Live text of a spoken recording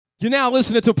You're now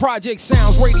listening to Project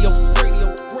Sounds Radio.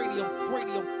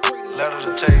 Letter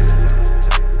to tape.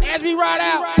 As we ride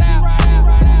out.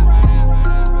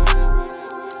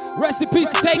 Rest in peace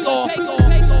to Takeoff.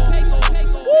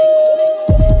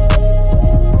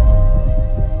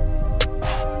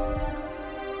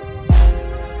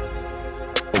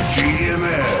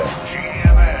 GMF.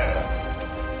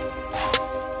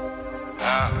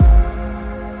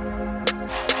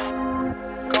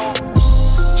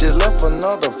 Just left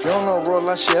another funeral,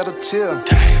 I shed a tear.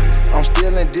 I'm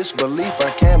still in disbelief,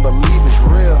 I can't believe it's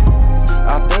real.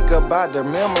 I think about the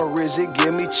memories, it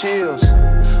give me chills.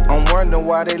 I'm wondering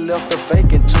why they left the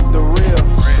fake and took the real.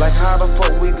 Like how the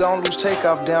fuck we gon' lose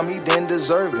Takeoff, damn he didn't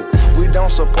deserve it. We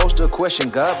don't supposed to question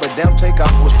God, but damn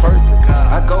Takeoff was perfect.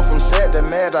 I go from sad to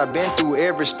mad, I've been through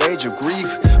every stage of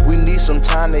grief. We need some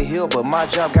time to heal, but my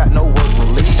job got no work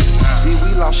relief. See,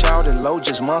 we lost Shouted Low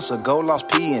just months ago, lost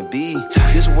P&B.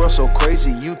 This world so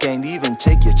crazy, you can't even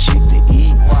take your chick to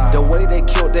eat. The way they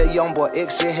killed that young boy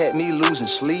X, it had me losing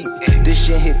sleep. This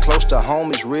shit hit close to home,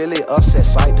 it's really a sad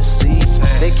sight to see.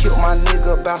 They killed my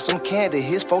nigga about some candy,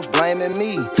 his folks blaming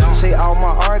me. Say all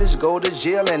my artists go to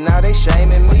jail and now they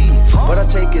shaming me. But I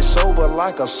take it sober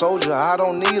like a soldier, I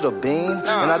don't need a beam.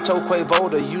 And I told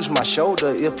Quavo to use my shoulder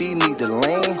if he need to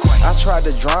lean. I tried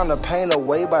to drown the pain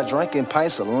away by drinking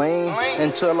pints of lean.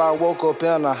 Until I woke up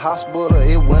in the hospital,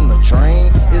 it wasn't a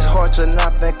dream. It's hard to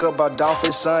not think about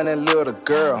Dolphin's son and little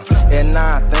girl. And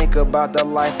now I think about the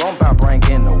life I'm about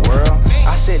bringing the world.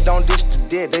 I said don't dish the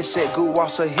dead, they said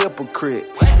Guwap's a hypocrite.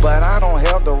 But I don't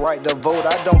have the right to vote,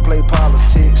 I don't play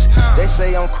politics. They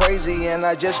say I'm crazy and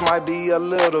I just might be a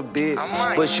little bit.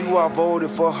 But you all voted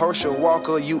for Herschel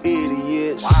Walker, you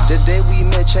idiots. The day we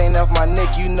met, chain off my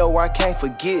neck, you know I can't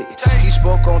forget. He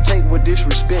spoke on tape with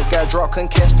disrespect, got dropped,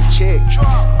 couldn't catch the check.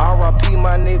 R.I.P.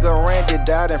 my nigga Randy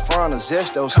died in front of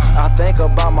Zestos. I think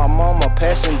about my mama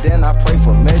passing, then I pray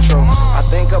for Metro. I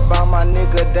think about my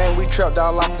nigga, dang, we trapped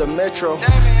all off the Metro.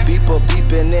 Beeper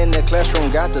beeping in the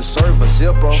classroom, got to serve a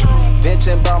Zippo.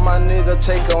 Venting about my nigga,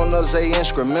 take on us a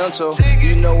instrumental.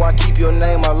 You know I keep your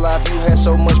name alive, you had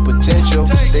so much potential.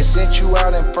 They sent you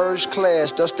out in first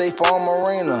class, the State Farm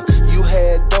Arena. You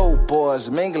had dope boys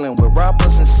mingling with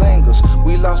rappers and singers.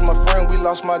 We lost my friend, we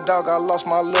lost my dog, I lost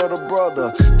my little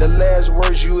brother. The last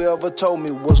words you ever told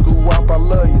me was Guwap, I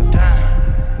love you.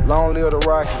 Long live the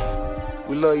Rocky,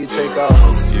 we love you, Takeoff.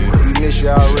 We miss you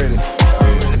already.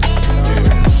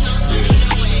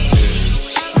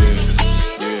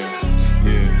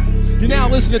 You're now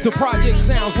listening to Project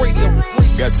Sounds Radio.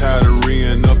 Got tired of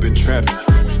reeing up and trapping.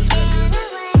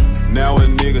 Now a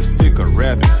nigga sick of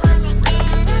rapping.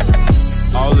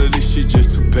 All of this shit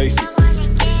just too basic.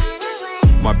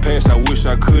 My past, I wish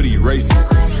I could erase it.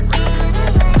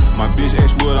 My bitch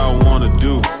asked what I wanna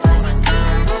do.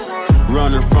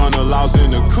 Running from the laws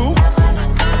in the coop.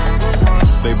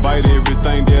 They bite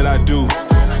everything that I do.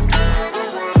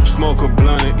 Smoke a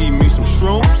blunt and eat me some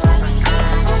shrooms.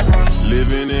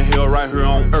 Living in hell right here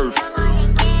on earth.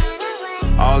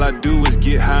 All I do is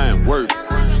get high and work.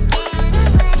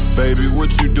 Baby,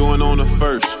 what you doing on the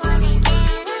first?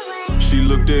 She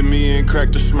looked at me and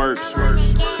cracked a smirk.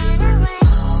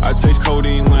 I taste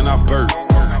codeine when I burp.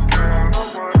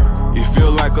 It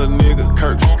feel like a nigga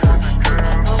curse.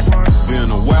 Been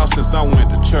a while since I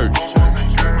went to church.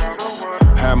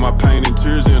 Had my pain and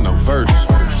tears in a verse.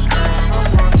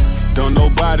 Don't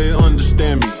nobody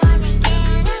understand me.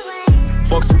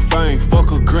 Fuck some fame,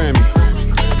 fuck a Grammy.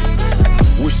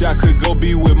 Wish I could go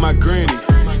be with my granny.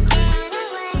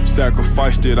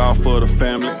 Sacrificed it all for the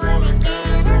family.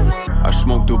 I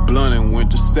smoked a blunt and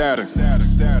went to Saturn.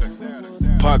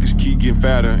 Pockets keep getting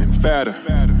fatter and fatter.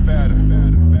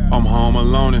 I'm home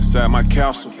alone inside my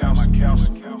castle.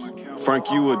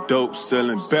 Frank, you a dope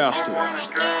selling bastard.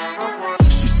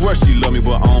 She swears she love me,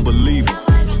 but I don't believe her.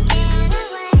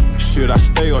 Should I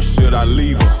stay or should I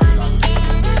leave her?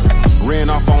 Ran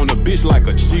off on the bitch like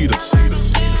a cheetah.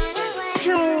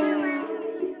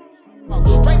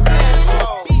 Straight past you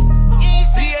all.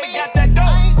 DA got that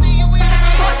dope.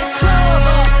 Fuck the club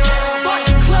up. Fuck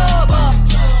the club up.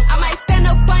 I might stand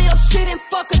up on your shit and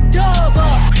fuck a dub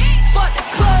up. Fuck the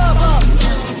club up.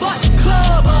 Fuck the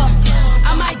club up.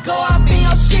 I might go up in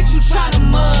your shit, you tryna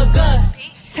mug us.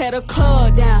 Tear the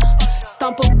club down.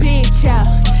 Stomp a bitch out.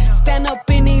 Stand up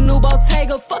in the new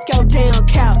Bottega, fuck your damn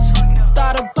couch.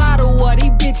 Start a bottle of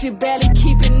these bitches barely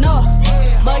keeping up.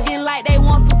 Bugging like they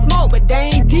want some smoke, but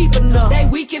they ain't deep enough. They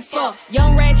weak as fuck.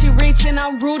 Young ratchet rich and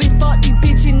I'm rooted. Fuck these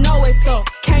bitch, you know it's up.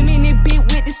 Came in this bitch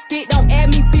with the stick, don't add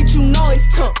me, bitch, you know it's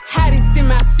tough. Hottest in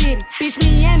my city, bitch,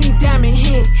 me and me diamond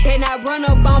heads. They not run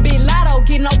up on Big Lotto,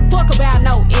 get no fuck about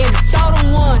no end. Throw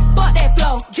them ones, fuck that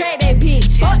flow. Drag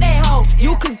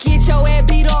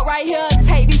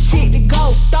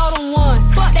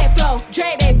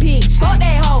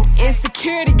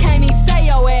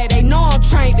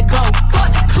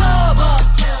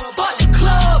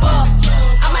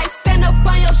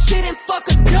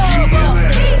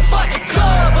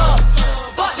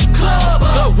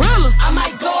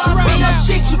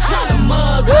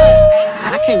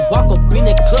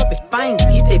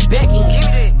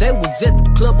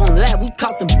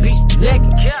caught them bitches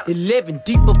legging. 11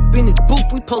 deep up in his booth,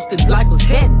 we posted like was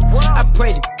heading. I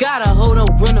pray to God I hold on,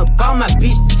 run up all my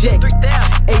bitches jacket.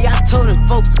 Hey, I told them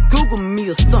folks to Google me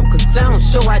or something, cause I don't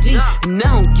show ID. And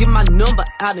I don't give my number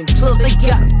out in clubs, they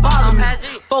gotta follow me.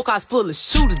 Folk house full of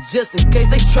shooters just in case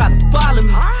they try to follow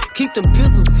me. Keep them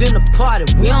pistols in the party,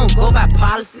 we don't go by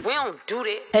policies. We don't do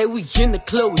that. Hey, we in the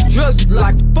club with drugs just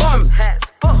like farmers.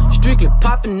 Strictly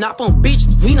popping up on beaches,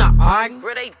 we not arguing.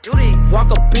 Where they do that?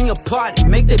 Walk up in your party,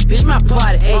 make that bitch my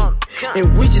party, ayy.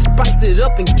 And we just spiced it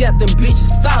up and got them bitches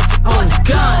saucy on the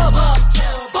gun.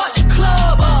 Fuck the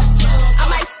club up. I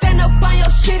might stand up on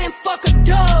your shit and fuck a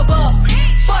dub up.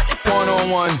 Fuck the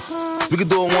One-on-one, we could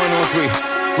do a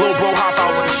 1-on-3. Lil' bro hop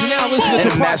out with the shit. Now listen And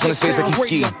to the mask on his face like he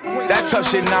ski. Radio. That tough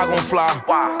shit not gon' fly.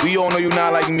 We all know you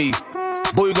not like me.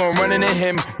 Boy, you gon' run into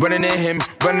him, running into him,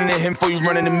 running into him before you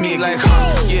run into me. Like,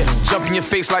 yeah, jump in your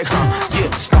face like, yeah,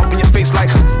 stomp in your face like,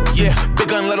 yeah, big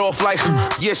gun let off like,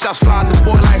 yeah, shots fly at the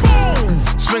boy like,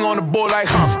 swing on the board like,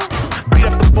 beat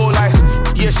up the boy like,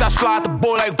 yeah, shots fly at the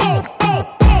boy like, boom, boom,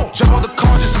 boom. Jump on the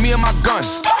car, just me and my gun.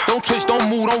 Don't twitch, don't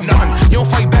move, don't run. You don't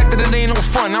fight back, that it ain't no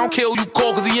fun. I don't care who you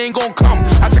call, cause he ain't gon' come.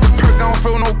 I take a perk, I don't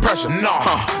feel no pressure. Nah,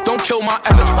 don't kill my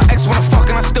ever. My ex wanna fuck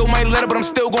and I still might let her, but I'm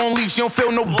still gon' leave. She don't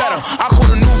feel no better. I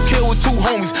caught a new kill with 2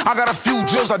 homies. I got a few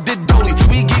drills, I did dolly.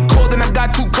 We get caught, then I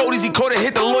got 2 Codys. He caught it,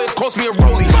 hit the lawyer, cost me a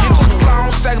rollie. Get too fly, I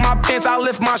don't sag my pants. I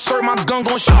lift my shirt, my gun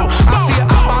gon' show. I see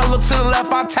it out, I look to the left,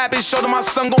 I tap his shoulder, my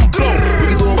son gon' blow.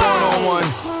 We can do a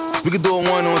 1-on-1. We can do a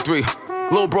 1-on-3.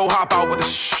 Lil' bro hop out with the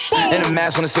shh, and a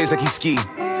mask on his face like he ski.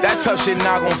 That tough shit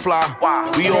not gon' fly.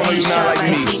 We all know you not like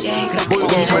me. Boy, you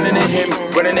gon' run into him,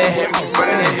 running at him,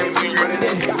 running at him, running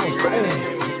at him, running at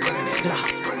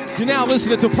him. You're now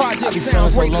listening to Project I be feeling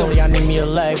Sounds so Radio. lonely, I need me a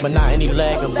leg, but not any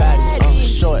leg or baddie.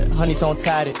 Short, honey tone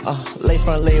tatted, lace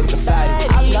front leg with the fatty.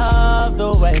 I love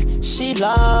the way, she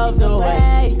love the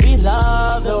way, we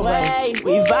love the way,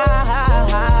 we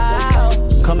vibe.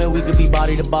 Come in, we could be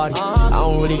body to body. I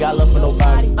don't really got love for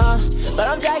nobody. But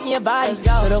I'm jacking your body to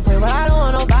the point where I don't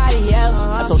want nobody else.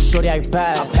 I told Shorty I ain't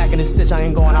bad. I'm packing this shit, I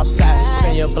ain't going outside.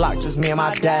 Spin your block, just me and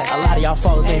my dad. A lot of y'all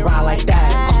followers ain't ride like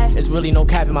that. It's really no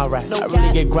cap in my rap. I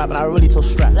really get grabbed and I really toe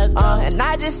strap. And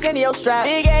I just send your strap.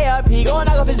 Big ARP, gon'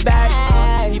 knock off his back.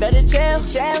 He better chill.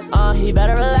 He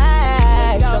better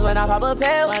relax. So when I pop a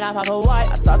pill, when I pop a white,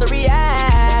 I start to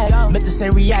react. Meant to say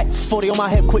react. 40 on my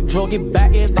hip, quick draw, get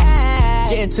back.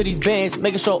 Get into these bands,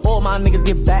 making sure all my niggas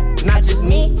get back. Not just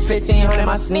me, 1500 in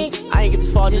my sneaks. I ain't get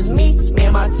this far, just me. It's me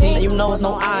and my team, and you know it's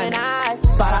no I and I.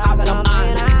 Spot a op and I'm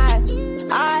eyeing.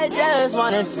 I just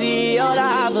wanna see all the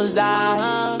hoppers die.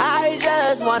 I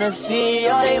just wanna see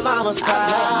all they mamas cry.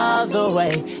 I love the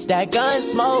way that gun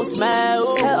smoke smell.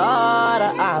 Tell all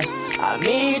the ops I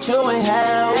meet you in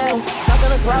hell. Stuck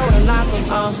in the club with a knocker,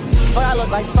 fuck I look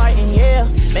like fighting, yeah.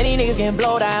 Many niggas getting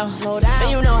blow down,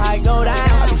 and you know how it go down.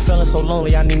 I be feeling so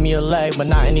lonely, I need me a leg, but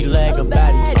not any leg or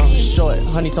baddie. Short,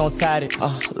 honey tone tatted,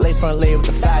 lace front leg with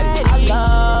the fatty. I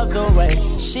love the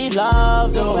way, she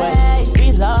love the way,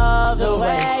 we love the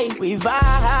way, we vibe.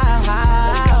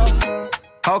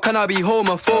 How can I be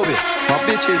homophobic? My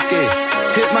bitch is gay.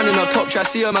 Hitman in a top try,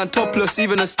 see a man topless,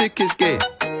 even a stick is gay.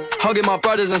 Hugging my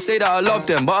brothers and say that I love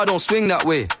them, but I don't swing that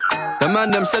way. The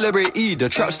man them celebrate Eid, the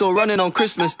trap still running on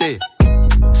Christmas Day.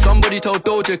 Somebody told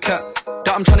Doja Cat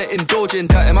that I'm trying to indulge in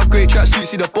that. In my grey tracksuit,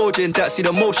 see the bulge in that. See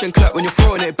the motion clap when you're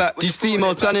throwing it back. These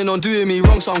females planning on doing me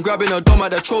wrong, so I'm grabbing a dome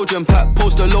at the Trojan pack.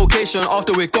 Post the location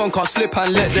after we're gone, can't slip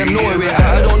and let them know where we're at.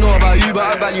 I don't know about you, but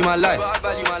I value my life.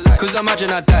 Cause imagine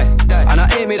I die, and I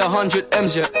ain't made 100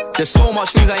 M's yet. There's so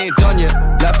much things I ain't done yet,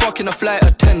 like fucking a flight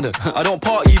attendant. I don't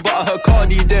party, but I heard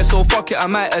Cardi there, so fuck it, I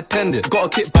might attend it. Gotta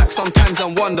kick back sometimes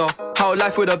and wonder how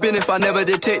life would have been if I never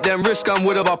did take them risks and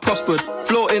would have I prospered.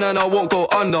 Floating and I won't go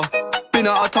under. Been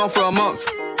out of town for a month.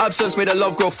 Absence made the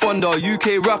love grow fonder.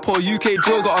 UK rapper, UK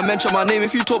drill, gotta mention my name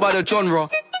if you talk about the genre.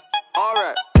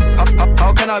 Alright.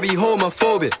 How can I be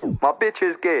homophobic? My bitch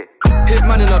is gay.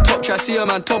 Hitman in a top try, see a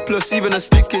man topless, even a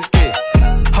stick is gay.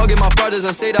 Hugging my brothers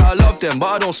and say that I love them, but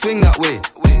I don't swing that way.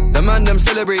 The man them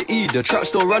celebrate Eid, the trap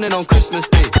still running on Christmas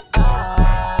Day. You're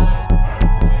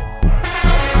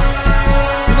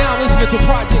now listening to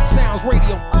Project Sounds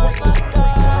Radio.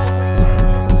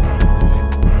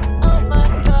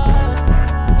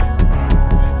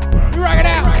 You rock it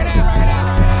out.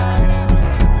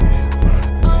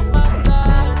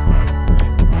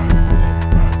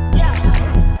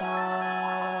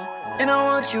 And I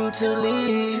want you to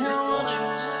leave.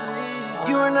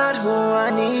 You are not who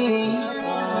I need.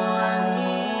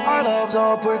 Our love's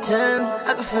all pretend.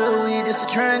 I can feel we just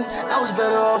a trend. I was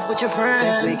better off with your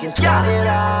friend. If we can talk it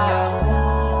out,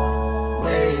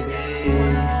 maybe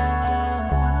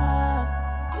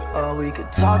we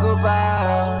could talk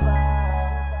about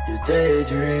your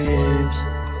daydreams.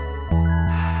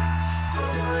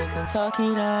 Then we can talk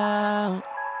it out,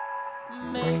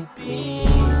 maybe.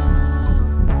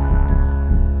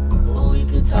 Or we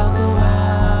could talk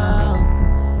about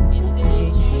your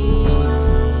daydreams.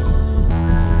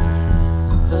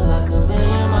 Feel like a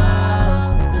million miles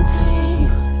between you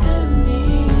and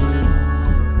me.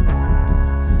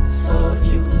 So if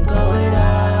you can go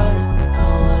without it, I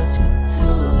want you to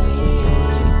leave.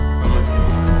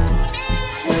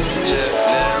 Jeff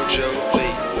now, Joe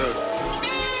Lee,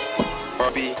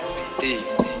 RBD,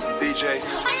 DJ,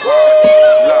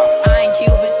 I ain't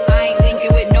Cuban, I ain't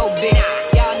linking with no bitch.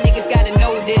 Y'all niggas gotta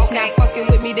know this. Not fucking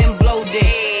with me, then blow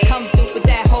this. Come through with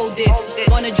that, hold this.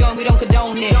 Wanna join, we don't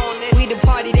condone it. We the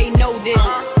party, they know this.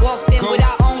 Walked in with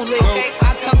our own list.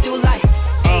 I come through like,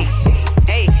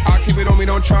 hey. I keep it on me,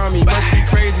 don't try me. Must be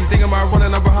crazy, thinking about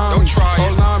running up behind me.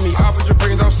 Hold on me, I'll put your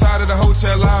brains outside of the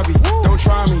hotel lobby. Don't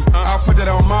try me, I'll put that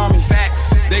on mommy.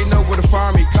 They know where to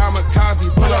find me. Kamikaze,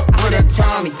 pull up with a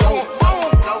Tommy.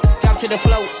 Drop to the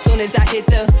float, soon as I hit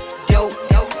the dope.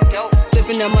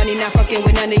 Flipping the money, not fucking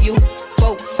with none of you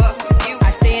folks.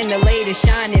 I stay in the latest,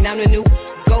 shining, I'm the new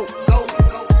GOAT.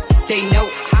 They know.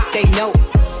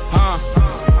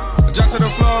 Drop to the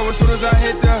floor as soon as I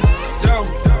hit the dough.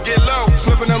 Get low,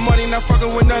 flipping the money, not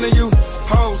fucking with none of you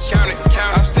hoes. Count it.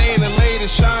 I stay in the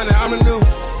latest, shining, I'm the new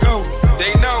GOAT.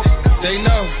 They know.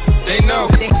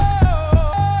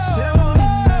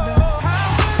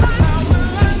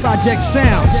 Project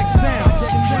Sounds.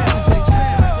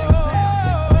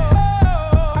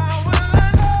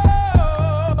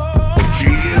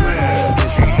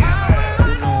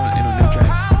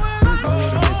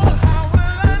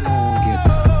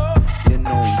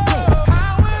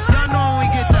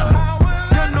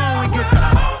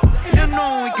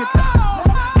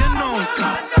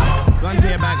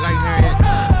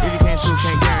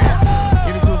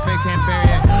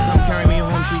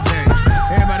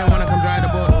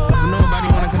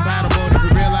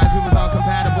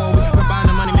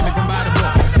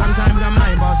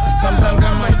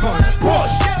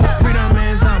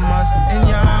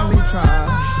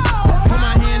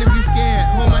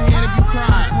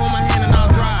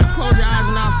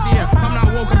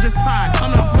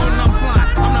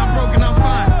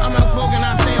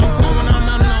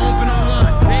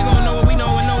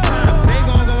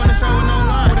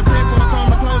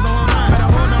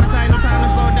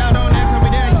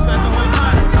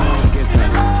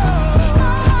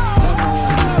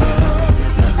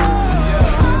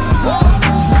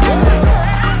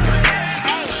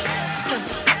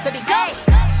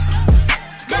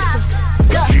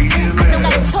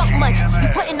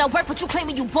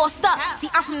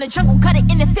 The jungle, cut it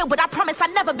in the field, but I promise I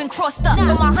never been crossed up.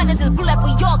 But my hunters is blue like we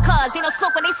your cuz. Ain't no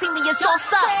smoke when they see me, it's all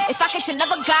up. If I catch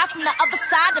another guy from the other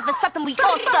side, if it's something we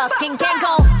all stuck. Gang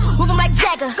gone, moving like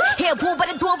Jagger. Here, boo,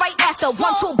 better do it right after. 1,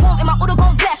 2, boom, and my Udo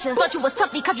gon' flash. Thought you was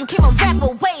tough because you came a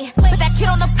rapper. Wait, put that kid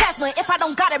on the plasma. If I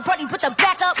don't got it, Brody, put the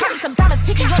back up. Carry some diamonds,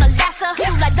 picky on Alaska. Hit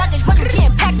you like luggage when you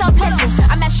getting packed up. Listen,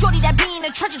 I'm that shorty that be in the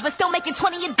trenches, but still making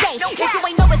 20 a day. If you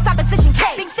ain't know it's opposition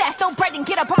K. Think fast, don't break and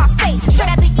get up on my face.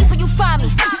 Straight out the east where you find me.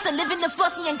 Used to live in the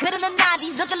flossy and good in the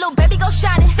 90s. Look a little baby go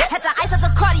shining. Had to ice up the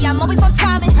Cardi, I'm always on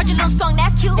timing. Heard your little song,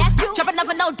 that's cute. Drop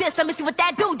another no diss, let me see what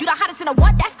that do. You the hottest in the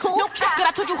what? That's cool. Good,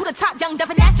 I told you who the top, young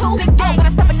Devin, that's who. Big dog when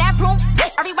I step in that room.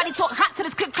 Everybody talk hot to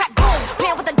this click clack boom.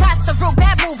 Playing with the guys, it's a real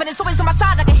bad move, and it's always on my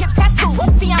side like a hip tattoo.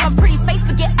 See, I'm a pretty face,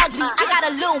 but get ugly. I got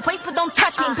a little waist, but don't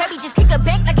touch me. Baby, just kick a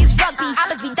bank like it's rugby. I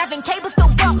must be Devin K, but still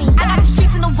bump me. I got the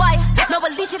streets in the wire. No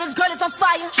Alicia, this girl is on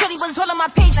fire. Shorty was all on my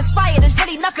page, inspired. There's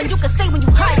really nothing you can say when you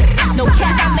hire. No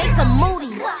cash, I make them moody.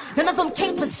 None of them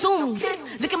can't pursue me.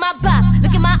 Look at my block,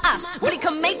 look at my ops. Really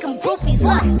can make them groupies.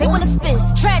 Look, they wanna spin,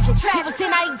 tragic. People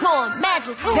say I ain't going,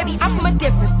 magic. Baby, I'm from a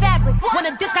different fabric.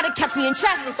 Wanna diss, gotta catch me in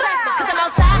traffic. Cause I'm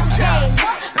outside today.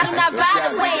 I do not ride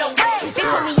away. They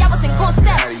told me I wasn't gon'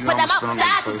 step, but I'm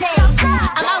outside today.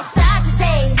 I'm outside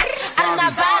today. I do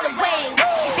not ride away.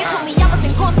 They told me I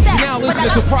wasn't gon' step, Now but listen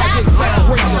I'm to Project Sounds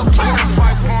Radio.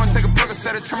 Take a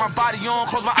Percocet and turn my body on.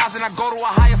 Close my eyes and I go to a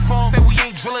higher form. Say we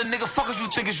ain't drilling, nigga. Fuck what you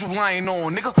think is you lying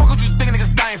on, nigga. Fuck what you think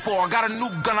niggas dying for. I got a new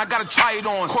gun, I gotta try it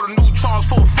on. Caught a new charge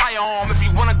for a firearm. If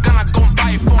you want a gun, I gon'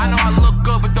 buy it for. I know I look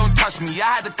good, but don't touch me.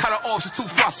 I had to cut her off, she's too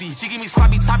fussy. She give me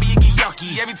sloppy toppy, it get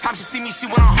yucky. Every time she see me,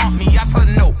 she wanna hump me. I tell her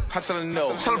no.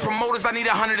 Tell the promoters I need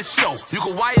 100 to show. You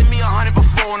can wire me 100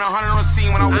 before and 100 on the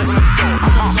scene when I walk in the door.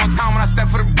 I'm always on time when I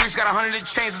step for the bridge. Got 100 to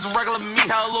chains, it's a regular me.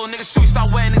 Tell a little nigga shoot, start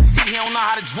wetting his teeth. He don't know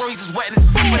how to drill, he just wetting his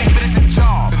feet. But he finish the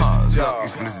job. He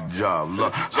finish the job.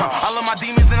 Look, I love my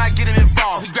demons and I get him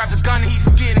involved. He grabbed the gun and he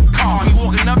just get in the car. He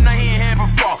walking up, now he ain't head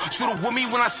from fall. shooter with me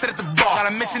when I sit at the bar.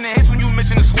 Gotta mention the hits when you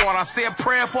mention the squad. I say a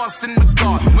prayer before I send the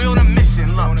God. We on a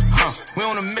mission, look, we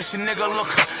on a mission, nigga, look.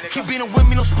 Keep being with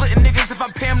me, no splitting niggas. If I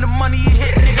pay him the money, he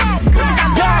hit niggas.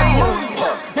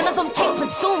 None of them can't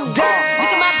pursue me. Look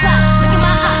at my block, look at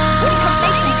my eyes. What do you come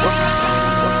make me?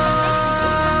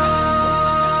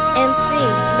 MC,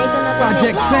 make another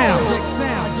Project hit. Sound.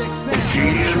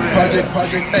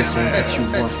 Project, this ain't what you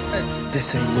want.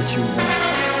 This ain't what you want.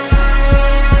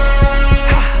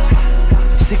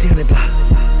 1600 block.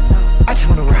 I just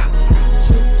wanna rock.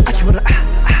 I just wanna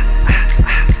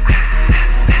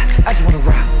I just wanna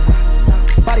rock.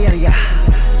 Body out of ya.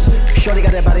 Shorty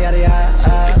got that body out of ya.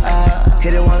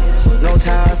 Hit it once, no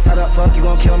time. Side up, fuck, you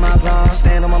gon' kill my vibe.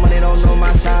 Stand on my money, don't know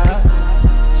my size.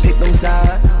 Pick them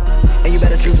sides, and you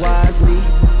better choose wisely.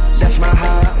 That's my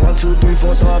high. 1, 2, 3,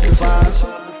 4, throw up to 5.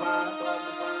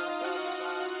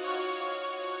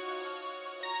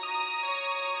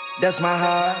 That's my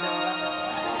high.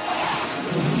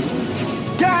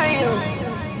 Damn.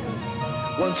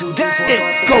 1, 2, 3, 4,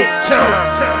 5. Go time.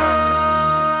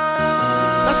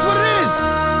 That's what it is.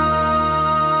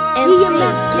 MC,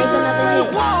 make another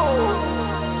hit.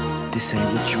 This ain't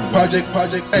what you want. Project,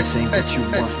 this ain't what you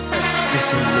want.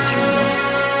 This ain't what you want.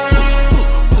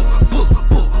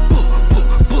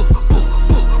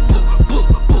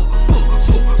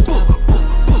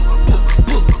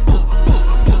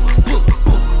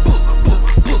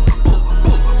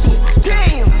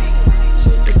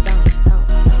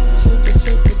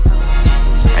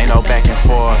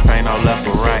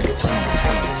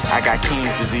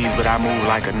 Disease, but I move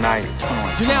like a knife.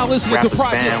 You're now listening to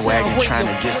Project bandwagon Sound trying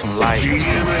to get some light.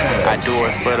 GMF. I do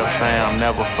it for the fam,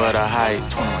 never for the hype.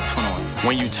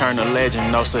 When you turn a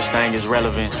legend, no such thing as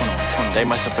relevance. They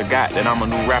must have forgot that I'm a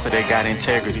new rapper that got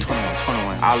integrity.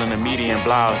 All in the media and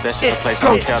blogs, that's just a place I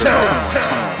don't care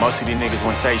to. Most of these niggas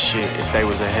wouldn't say shit if they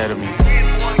was ahead of me.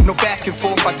 No back and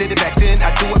forth, I did it back then,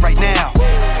 I do it right now.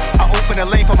 I open a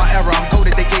lane for my era, I'm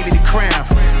goated, they gave me the crown.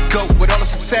 Go, with all the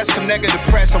success come negative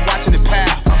press, I'm watching it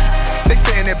pal. They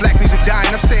saying that black music dying,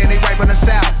 I'm saying they right on the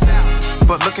south.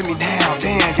 But look at me now,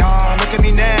 damn y'all, look at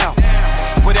me now.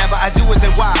 Whatever I do is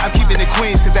in why, I'm keeping it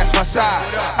Queens cause that's my side.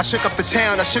 I shook up the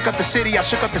town, I shook up the city, I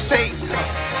shook up the state.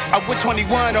 I went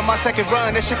 21 on my second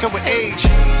run, that shit come with age.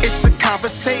 It's a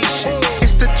conversation,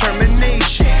 it's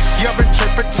determination, your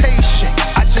interpretation.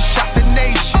 I just shot the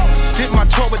nation. Did my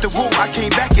tour with the Woo, I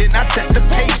came back and I set the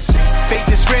pace. They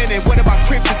just ran in, one of my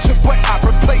cribs and took what I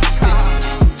replaced it.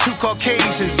 2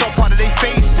 Caucasians, so part of their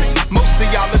faces. Most of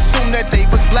y'all assume that they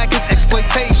was black as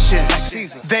exploitation.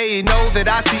 They know that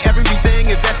I see everything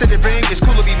invested in ring. It's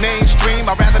cool to be mainstream,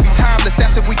 I'd rather be timeless,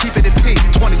 that's if we keep it in P.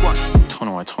 21.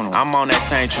 I'm on that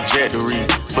same trajectory.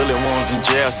 Bullet wounds in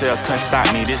jail cells couldn't stop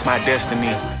me, this my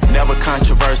destiny. Never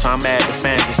controversial, I'm mad the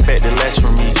fans expected less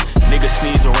from me. Niggas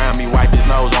sneeze around me, wipe his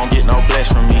nose, won't get no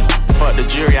bless from me. Fuck the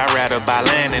jury, I'd rather buy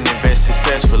land and invest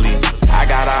successfully. I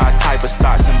got all type of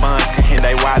stocks and bonds, can hit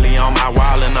they wildly on my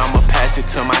wall and I'ma pass it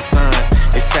to my son.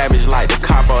 It's savage like the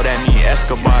capo, that mean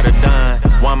Escobar the Don.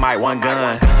 One mic, one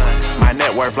gun. My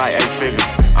net worth like 8 figures.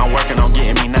 I'm working on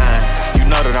getting me 9. You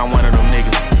know that I'm one of them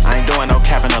niggas. I ain't doing no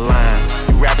cap in the line.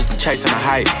 You rappers be chasing the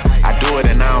hype. I do it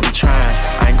and I don't be trying.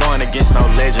 I ain't going against no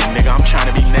legend, nigga. I'm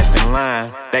trying to be next in line.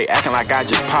 They acting like I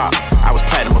just popped. I was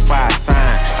platinum before I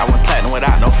signed. I went platinum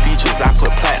without no features. I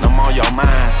put platinum on your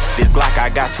mind. This Glock I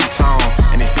got 2-tone,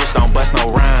 and this bitch don't bust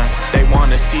no rhyme. They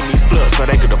wanna see me flip so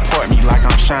they could deport me like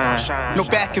I'm Shine. No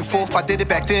back and forth, I did it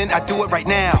back then, I do it right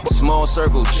now. Small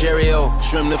circle, Cheerio,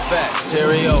 trim the fat,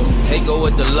 Terrio. Hey, go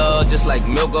with the love, just like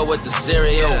milk go with the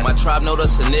cereal. My tribe know the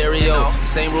scenario,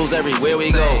 same rules everywhere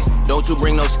we go. Don't you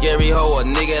bring no scary hoe, a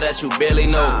nigga that you barely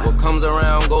know. What comes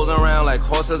around goes around like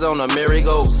horses on a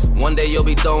merry-go. One day you'll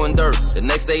be throwing dirt, the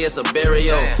next day it's a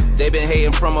burial. They been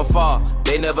hating from afar,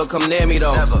 they never come near me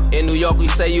though. In New York we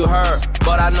say you heard,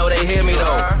 but I know they hear me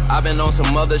though. I've been on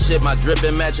some other shit, my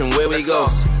drippin' matching where we go.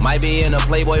 Might be in a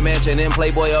Playboy mansion in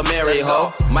Playboy or Mary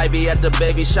ho. Might be at the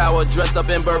baby shower dressed up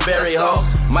in Burberry ho.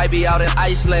 Might be out in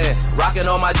Iceland, rocking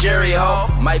on my Jerry ho.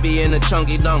 Might be in the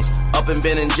chunky dunks, up in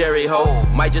Ben and Jerry ho.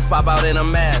 Might just pop out in a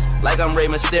mask, like I'm Rey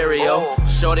Mysterio.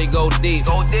 Shorty go deep,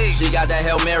 she got that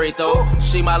Hail Mary though.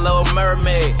 She my little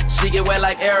mermaid, she get wet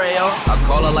like Ariel. I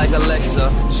call her like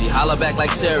Alexa, she holler back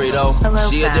like Siri though.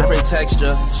 She a different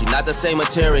texture, she not the same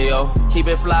material. Keep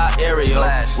it fly, aerial,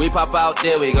 we pop out,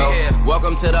 there we go.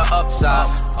 Welcome to to the upside.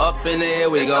 Up in the air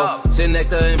we go. 10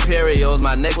 nectar Imperials,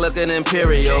 my neck looking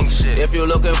imperial. If you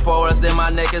looking for us, then my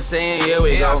neck is saying here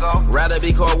we go. Rather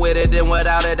be caught with it than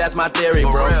without it, that's my theory,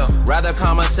 bro. Rather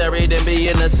commissary than be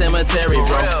in the cemetery,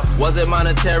 bro. Was it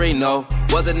monetary? No.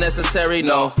 Was it necessary?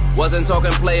 No. Wasn't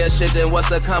talking player shit, then what's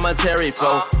the commentary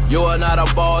for? You are not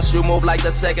a boss, you move like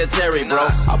the secretary, bro.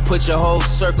 I put your whole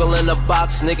circle in the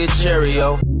box, nigga,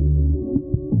 Cheerio.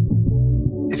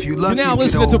 If you lucky, you're now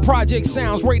listening to Project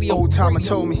Sounds Radio. Old timer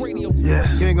told me,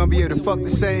 yeah, you ain't gonna be able to fuck the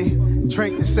same,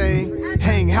 drink the same,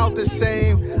 hang out the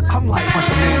same. I'm like, once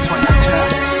a man, twice a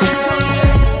child.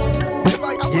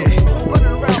 Yeah, running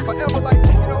around forever like,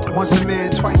 you know, once a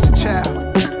man, twice a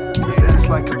child. Yeah, it's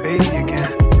like a baby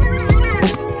again.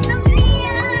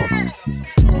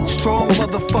 Strong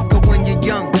motherfucker when you're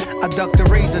young. I ducked the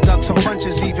razor, ducked some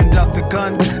punches, even ducked the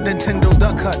gun. Nintendo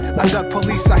duck hut, I ducked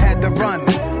police, I had to run.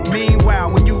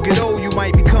 Meanwhile, when you get old, you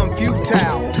might become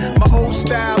futile. My old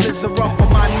style is a rough for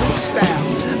my new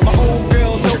style. My old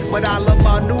girl dope, but I love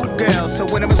my new girl. So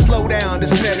when I'ma slow down,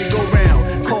 this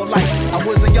merry-go-round. Cold life, I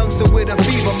was a youngster with a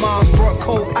fever. Moms brought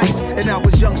cold ice, and I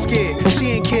was young scared. She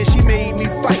ain't care, she made me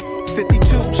fight.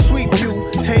 52, sweep you,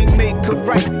 hang make her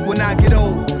right. When I get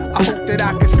old, I hope that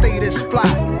I can stay this fly.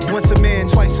 Once a man,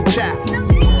 twice a child.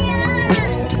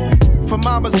 From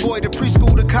mama's boy to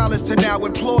preschool to college to now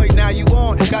employed. Now you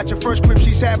on, got your first crib,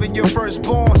 she's having your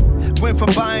firstborn. Went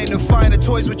from buying the finer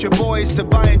toys with your boys to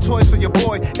buying toys for your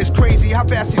boy. It's crazy how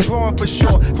fast he's growing for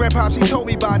sure. Grandpops, he told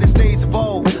me about his days of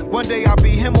old. One day I'll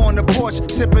be him on the porch,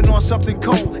 sipping on something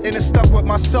cold, and it's stuck with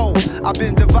my soul. I've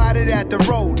been divided at the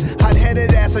road,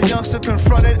 hot-headed as a youngster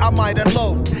confronted, I might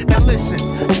unload. And listen,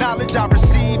 knowledge I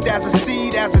received as a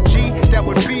seed, as a G, that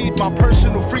would feed my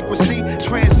personal frequency.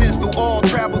 Transcends through all,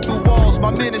 travel through walls.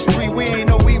 My ministry, we ain't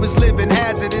know we was living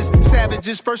hazardous.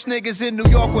 Savages, first niggas in New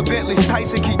York with Bentleys,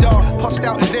 Tyson, Kedar, Puff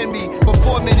Stout and then me.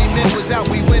 Before many men was out,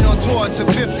 we went on tour to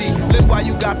 50. Live while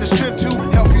you got the strip to,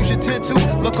 help use your tent to.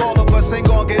 Look, all of us ain't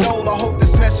gonna get old, I hope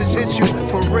this message hits you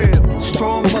for real.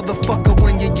 Strong motherfucker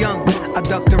when you're young. I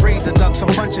ducked the razor, ducked some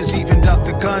punches, even ducked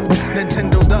the gun.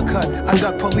 Nintendo duck hut, I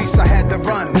ducked police, I had to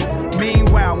run.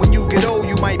 Meanwhile, when you get old,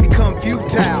 you might become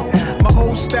futile. My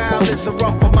old style is a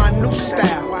rough for my new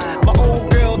style. My old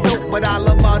girl dope, but I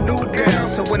love my new girl.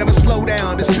 So when I'ma slow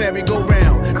down, this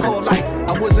merry-go-round. Cold life,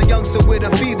 I was a youngster with a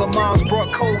fever. Moms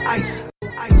brought cold ice.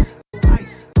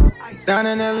 Down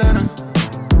in Atlanta,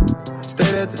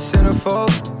 stayed at the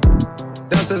centerfold.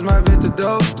 Downstairs my vintage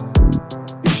dope,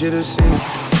 you should've seen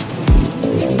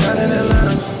it. Down in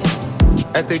Atlanta,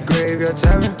 at the Graveyard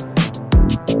Tavern.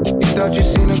 You thought you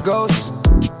seen a ghost,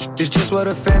 it's just what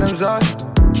the phantoms are.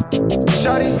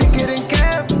 Shawty think it in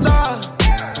Kevlar,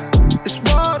 it's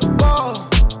wall to wall.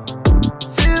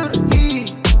 Feel the heat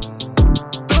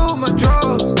through my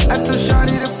drawers. I told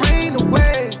Shawty to bring the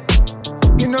wave.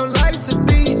 You know life's a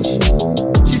beach.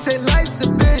 She say life's a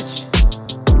bitch.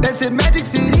 That's in Magic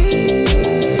City.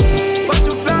 Watch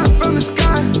them fly from the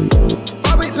sky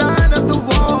while we line up the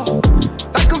wall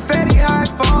like confetti high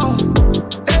falls.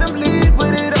 Let them leave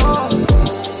with it all.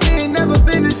 We ain't never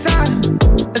been inside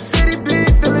a city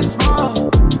big, feeling small.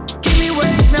 Keep me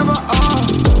awake, never off.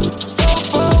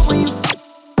 4-4 when you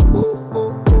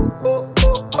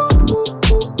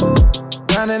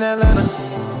down in Atlanta,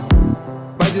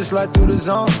 might just slide through the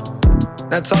zone.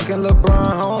 Not talking LeBron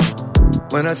home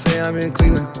when I say I'm in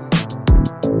Cleveland.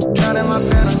 Drowning my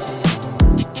phantom,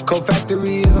 Coke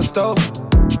Factory is my stove.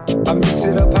 I mix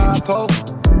it up how I poke.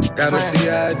 Gotta see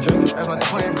how I drink it. That's my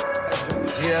twin.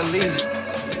 GLE,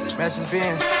 matching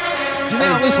bins. You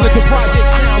now listening to Project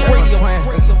Sounds Radio.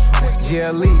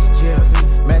 GLE,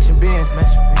 matching bins.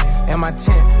 And my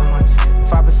tent,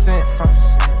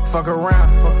 5%. Fuck around,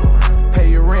 pay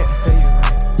your rent.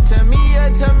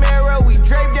 Tamia, Tamara, we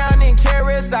draped down in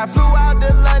carrots. I flew out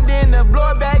to London, the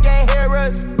blower bag ain't hear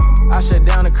us. I shut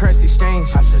down the currency exchange.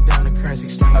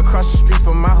 Across the street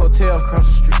from my hotel.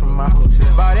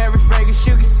 Bought every fragrance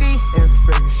you can see.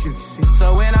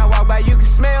 So when I walk by, you can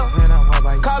smell.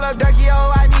 Call up Durkee,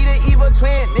 oh, I need an evil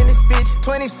twin in this bitch.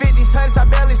 20s, 50s, 100s, I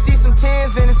barely see some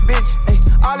 10s in this bitch. Ay,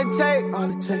 all it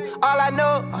take, all I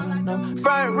know.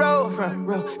 Front row,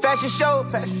 fashion show.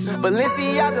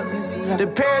 Balenciaga, the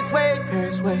Paris way.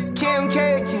 Kim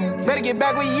K, better get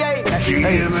back with Ye.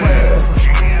 GMF,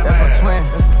 that's my twin.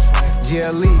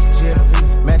 GLE,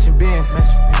 matching bins.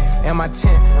 And my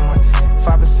tent,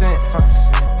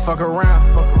 5%. Fuck around,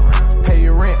 pay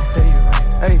your rent.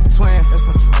 Hey, twin,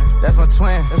 that's my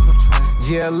twin.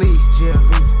 GLE,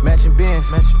 matching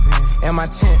bins. And my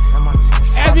tent,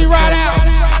 As we ride out.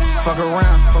 Fuck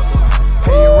around,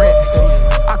 pay your rent.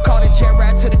 I call it jet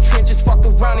ride to the trenches, fucked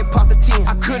around and popped the 10.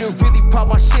 I couldn't really pop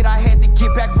my shit, I had to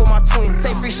get back for my twin.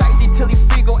 Say free shiesty till he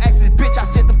free, go ask his bitch, I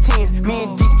sent them 10. Me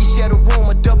and Deeski share a room,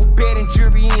 a double bed and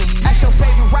jury in. Ask your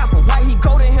favorite rapper, why he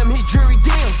go to him, his jury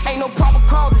dim. Ain't no proper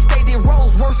call to stay there,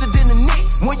 rolls worse than the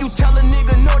Knicks. When you tell a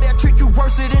nigga no, they'll treat you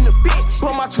worse than a bitch.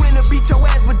 But my twin will beat your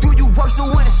ass, but do you worse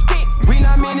with a stick? We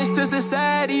not menace to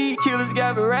society, killers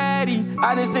got variety.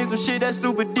 I done say some shit that's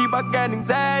super deep, I got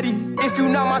anxiety. If you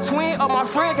not my twin or my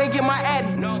friend, can't get my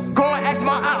addy. Go and ask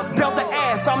my ops, belt the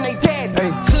ass, I'm they daddy.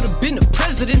 Hey. Could've been the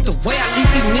president the way I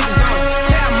leave these niggas on.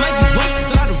 Say I might be racist,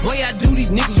 but the way I do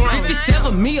these niggas wrong. If it's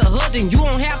ever me or her, then you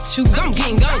don't have to choose, I'm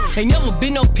getting gone. Ain't never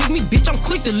been no pick me, bitch, I'm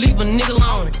quick to leave a nigga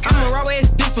alone. I'm a raw ass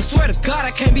bitch, but swear to God,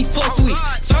 I can't be fucked with.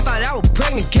 Thought that I was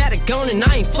pregnant, cat it gone, and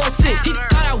I ain't fucked sick. He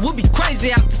thought I would be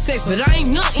crazy after sex, but I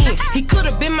ain't nothing. He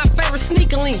could've been my favorite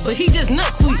sneaker link, but he just nut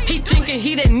quick. He thinking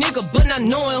he that nigga, but not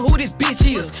knowing who this bitch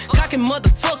is. Cockin'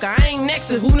 motherfucker, I ain't next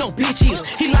to who no bitch is.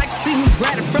 He like to see me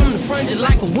riding from the front just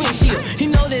like a windshield. He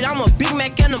know that I'm a Big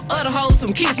Mac and them other hoes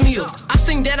some kiss meals. I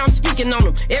think that I'm speaking on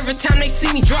them every time they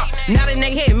see me drop. Now that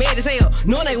they head mad as hell,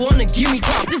 know they wanna give me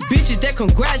props. This bitches that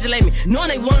congratulate me, know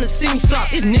they wanna see me flop.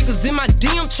 These niggas in my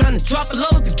DM trying to drop a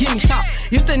load to get me top.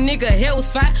 If the nigga hair was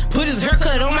fat, put his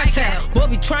haircut on my tab. Boy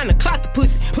be trying to clock the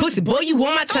pussy. Pussy boy, you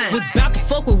want my time. Was about to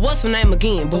fuck with what's her name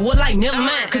again, but what like never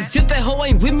mind. Cause if that hoe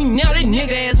ain't with me now, that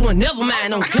nigga ass one never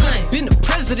mind. I'm gun. Been the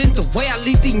president the way I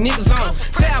leave these niggas on.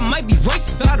 Say I might be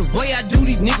racist about the way I do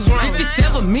these niggas wrong. If it's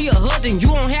ever me or her, then you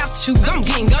don't have to choose, I'm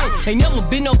getting gone. Ain't never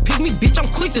been no pick me, bitch, I'm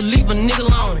quick to leave a nigga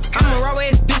alone. I'm a raw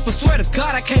ass bitch, but swear to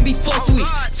God, I can't be fucked with.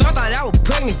 Thought that I was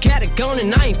pregnant, cat it gone,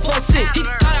 and I ain't fucked sick. He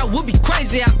thought I would be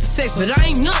crazy after sex, but I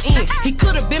ain't nothing. He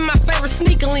could've been my favorite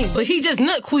sneaker link, but he just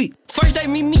nut quick. First they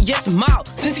meet me at the mall,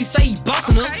 since he say he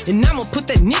bossing up, and I'ma put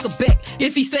that nigga back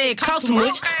if he say it cost too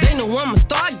much. They know I'm a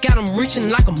star, I got him reaching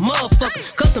like a motherfucker.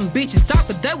 Cause some bitches out,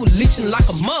 but they was leeching like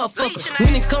a motherfucker.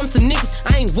 When it comes to niggas,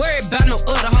 I ain't worried about no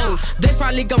other hoes. They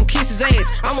probably gon' kiss his ass,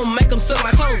 I'ma make him suck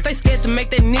my toes. They scared to make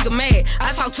that nigga mad,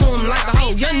 I talk to him like a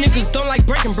hoe. Young niggas don't like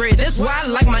breaking bread, that's why I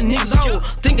like my niggas old.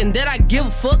 Thinking that I give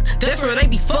a fuck, that's where they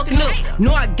be fucking up.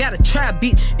 Know I gotta try,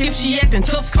 bitch, if she acting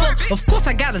tough as fuck. Of course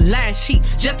I gotta lie sheet,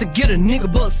 just to get a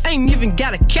nigga bucks. Ain't even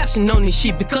got a caption on this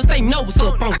shit, because they know what's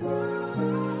up on.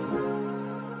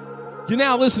 You're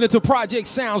now listening to Project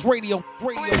Sounds Radio.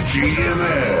 GMF.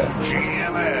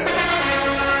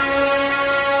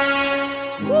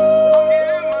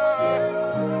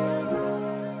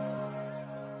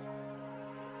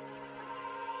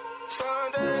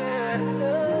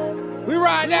 We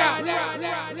ride now.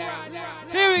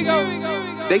 Here we go.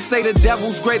 They say the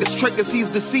devil's greatest trick is he's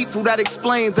deceitful. That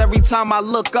explains every time I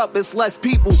look up, it's less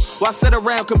people. Why sit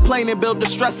around complaining, build the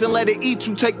stress and let it eat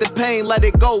you. Take the pain, let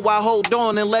it go, while hold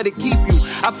on and let it keep you.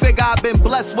 I figure I've been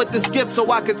blessed with this gift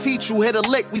so I could teach you. Hit a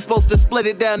lick, we supposed to split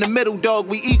it down the middle, dog,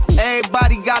 we equal.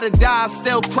 Everybody gotta die, I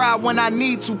still cry when I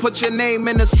need to. Put your name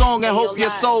in the song and hope your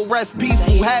soul rests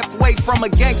peaceful. Halfway from a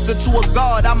gangster to a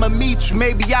god, I'ma meet you.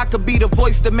 Maybe I could be the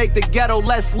voice to make the ghetto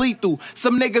less lethal.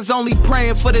 Some niggas only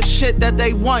praying for the shit that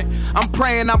they want. I'm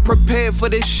praying I'm prepared for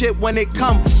this shit when it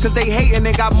come. Cause they hating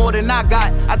and got more than I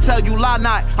got. I tell you lie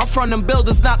not, I'm from them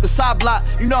builders, not the side block.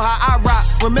 You know how I rock.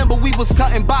 Remember we was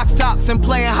cutting box tops and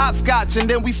playing hopscotch, and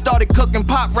then we started cooking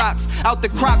pop rocks out the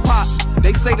crock pot.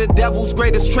 They say the devil's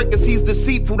greatest trick is he's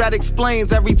deceitful. That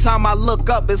explains every time I look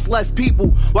up, it's less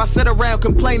people. Why sit around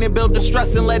complaining, build the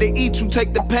stress and let it eat you.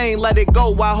 Take the pain, let it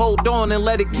go, while hold on and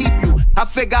let it keep you. I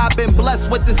figure I've been blessed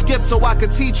with this gift so I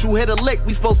could teach you. Hit a lick,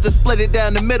 we supposed to split it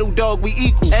down the middle, dog, we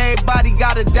equal. Everybody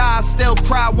gotta die, I still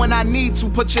cry when I need to.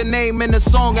 Put your name in the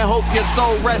song and hope your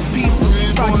soul rests peaceful.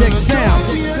 Project Sound.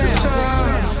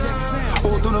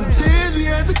 All through them tears we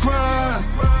had to cry.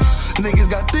 Niggas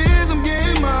got theirs, I'm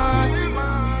getting mine.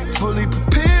 Fully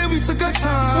prepared, we took our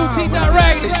time. They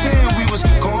said we was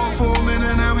gone for a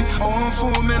minute, now we on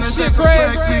for a minute. That's a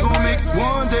fact, we gon' make it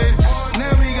one day.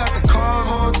 Now we got the cars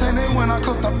all tinted. When I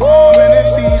cooked the bomb and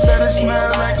it feast, said it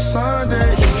smelled like a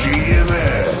Sunday.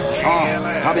 GMF.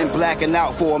 I've been blacking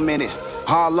out for a minute.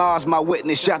 Allah's my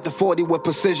witness, shot the 40 with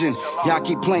precision. Y'all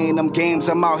keep playing them games,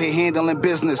 I'm out here handling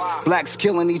business. Blacks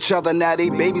killing each other, now they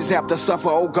babies have to suffer,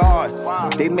 oh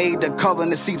God. They made the color in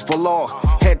the seats for law.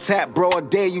 Head tap, broad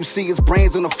day, you see his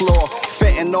brains on the floor.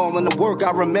 Fentanyl in the work,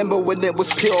 I remember when it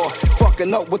was pure.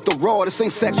 Fucking up with the raw, this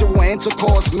ain't sexual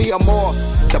intercourse, me or more.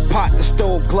 The pot, the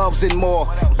stove, gloves and more.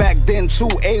 Back then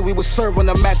 2A, we was serving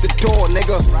them at the door,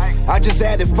 nigga. I just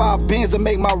added 5 bins to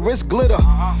make my wrist glitter.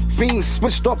 Fiends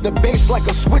switched off the bass like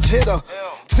a switch hitter.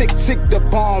 Tick, tick the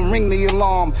bomb, ring the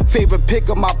alarm. Favorite pick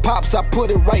of my pops, I put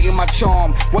it right in my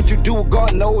charm. What you do,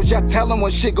 God knows, y'all tell him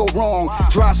when shit go wrong.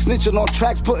 Dry snitching on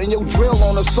tracks, putting your drill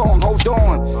on a song, hold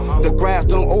on. The grass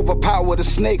don't overpower the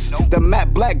snakes. The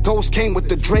matte black ghost came with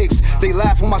the drapes. They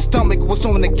laugh when my stomach was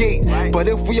on the gate. But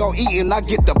if we all eating, I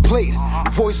get the plate.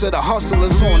 Voice of the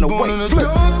hustlers on the way. In the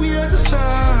dark, we had to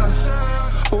shine.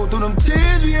 All through them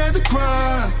tears, we had to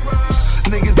cry.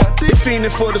 Niggas got they fiending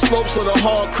for the slopes of the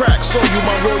hard crack. So you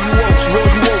my roll you oaks,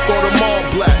 all the mall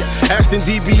black. Aston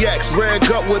DBX, red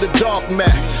gut with a dark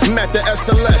mat. I'm at the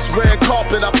SLS, red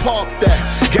carpet, I parked that.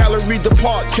 Gallery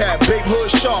depart cap, big hood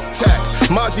shark tack.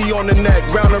 Mozzie on the neck,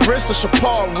 round the wrist a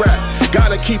Chapar rap.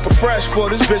 Gotta keep it fresh for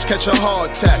this bitch catch a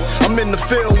heart attack. I'm in the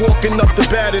field walking up the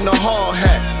bat in a hard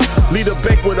hat. Lead a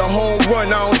bank with a home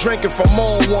run, I don't drink if I'm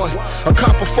on one. A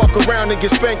copper fuck around and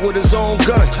get spanked with his own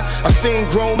gun. I seen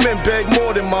grown men beg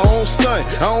more than my own son.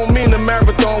 I don't mean a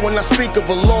marathon when I speak of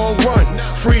a long run.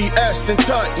 Free S and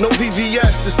Tut, no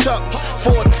VVS is tuck.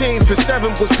 14th and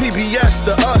 7th was PBS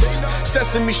to us.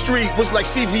 Sesame Street was like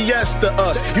CVS to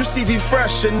us. You CV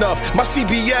fresh enough, my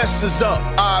CBS is up.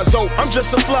 Eyes open, I'm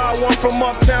just a fly one from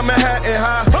uptown Manhattan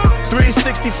high.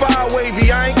 365 wavy,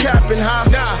 I ain't capping high.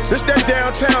 Nah, this that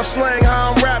downtown slang,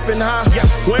 how I'm rapping high.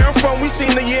 Yes. Where I'm from, we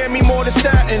seem to hear me more than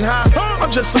Staten high.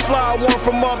 I'm just a fly one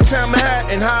from uptown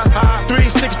Manhattan high.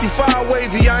 365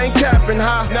 wavy, I ain't capping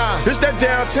high. Nah, this that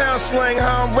downtown slang,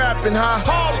 how I'm rapping high.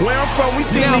 Where I'm from, we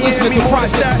seem to hear me more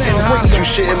than Staten high. You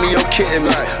shitting me, I'm kidding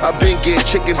me. I been getting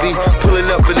chicken beef,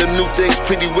 pulling up in the new things,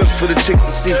 pretty whips for the chicks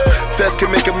to see. Fest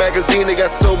can make a magazine, they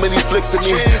got so many flicks of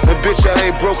me. And bitch,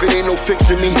 I ain't broken, ain't no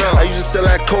fixing me. I used to sell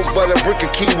that coke by the brick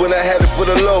of key when I had it for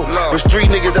the low. There's 3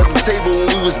 niggas at the table when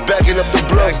we was backing up the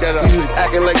blow. Niggas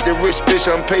acting like they rich, bitch,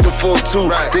 I'm paid in full too.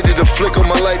 They did a flick on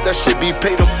my life, that shit be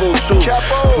paid in full too.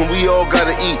 When we all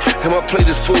gotta eat, and my plate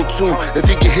is full too. If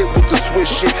he get hit with the switch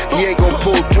shit, he ain't gon'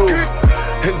 pull through.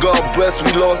 And God bless,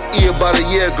 we lost E about a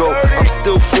year ago. I'm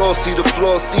still flossy, the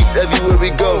floor seats everywhere we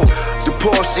go. The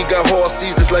Porsche got horse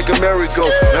seats, it's like a merry-go.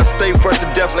 And I stay fresh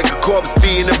to death like a corpse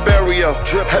being a burial.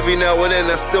 Drip heavy now and then,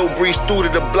 I still breeze through to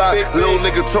the block. Little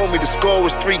nigga told me the score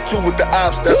was 3-2 with the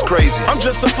ops, that's crazy. I'm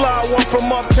just a fly one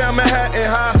from uptown Manhattan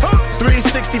high.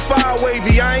 365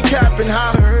 wavy, I ain't capping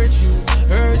high.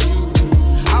 Heard you.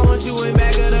 I want you in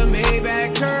back of the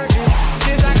Maybach curtain.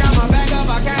 Since I got my back up,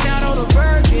 I got out on the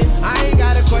Birkin. I ain't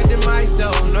gotta question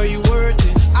myself, know you worth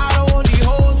it. I don't want these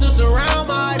hoes to surround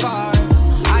my bar.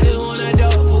 I just wanna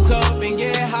double cup and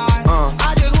get high.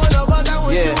 I just wanna buzz out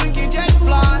with you and get jet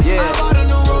fly. I bought a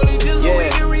new rollie just so we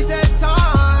can reset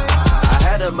time. I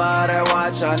had to buy that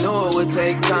watch, I knew it would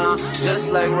take time.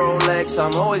 Just like Rolex,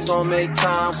 I'm always gonna make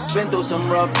time. Been through some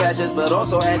rough patches, but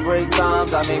also had great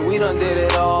times. I mean, we done did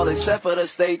it all except for the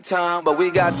state time. But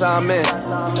we got time in,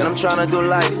 and I'm tryna do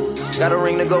life. Got a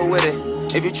ring to go with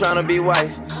it, if you tryna be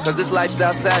wife. Cause this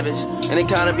lifestyle savage, and it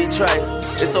kinda be trite.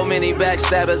 There's so many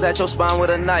backstabbers at your spine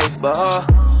with a knife. But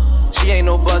she ain't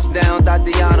no bust down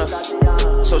Tatiana.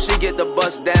 So she get the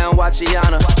bust down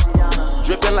Wachiana.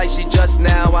 Dripping like she just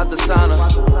now out the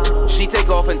sauna. She take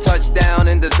off and touch down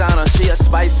in designer. She a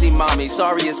spicy mommy,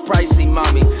 sorry it's pricey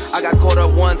mommy. I got caught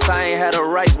up once, I ain't had a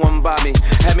right one by me.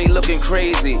 Had me looking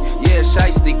crazy, yeah,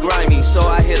 shiesty, grimy. So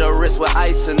I hit her wrist with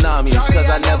ice tsunamis. Cause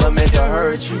I never meant to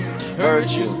hurt you.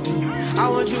 I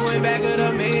want you in back of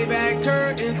the Maybach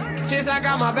curtains. Since I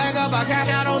got my back up, I cash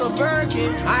out on a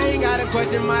Birkin. I ain't gotta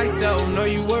question myself, know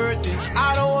you worth it.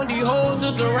 I don't want these hoes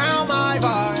to surround my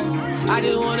bar. I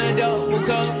just wanna double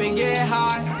cup and get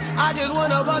high. I just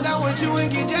wanna buzz out with you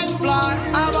and get jet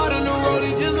fly. I bought a new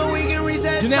rollie just so we can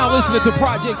reset. You're now listening to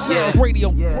Project Sounds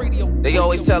Radio. They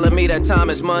always telling me that time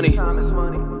is money,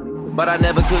 but I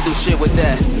never could do shit with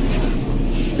that.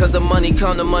 Cause the money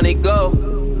come, the money go,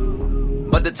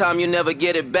 but the time you never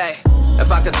get it back.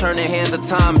 If I could turn the hands of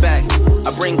time back,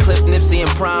 I bring Cliff, Nipsey, and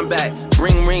Prime back.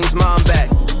 Bring Ring's mom back.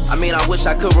 I mean, I wish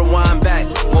I could rewind back.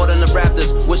 More than the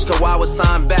Raptors, wish Kawhi was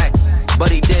signed back. But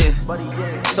he did.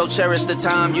 So cherish the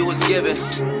time you was given.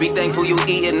 Be thankful you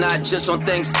eating, not just on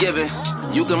Thanksgiving.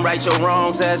 You can right your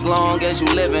wrongs as long as you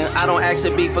living. I don't ask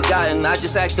to be forgotten, I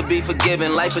just ask to be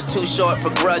forgiven. Life is too short for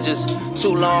grudges,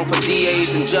 too long for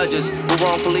DAs and judges who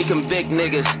wrongfully convict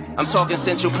niggas. I'm talking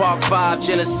Central Park 5,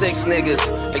 Genesis 6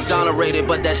 niggas. Exonerated,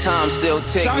 but that time still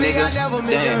tick, nigga.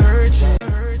 Damn.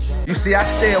 You see, I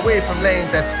stay away from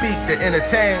lanes that speak to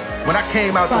entertain. When I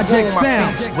came out the womb,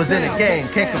 my feet was in the game.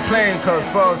 Can't complain, cause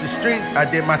for the streets, I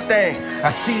did my thing.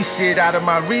 I see shit out of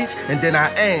my reach, and then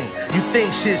I aim. You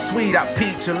think shit sweet, I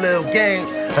peep your little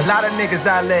games. A lot of niggas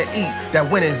I let eat that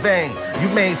went in vain. You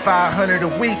made 500 a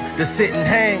week to sit and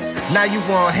hang. Now you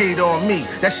wanna hate on me,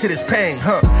 that shit is pain,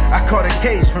 huh? I caught a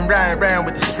case from riding around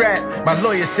with the strap. My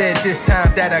lawyer said this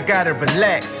time that I gotta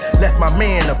relax. Left my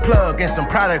man a plug and some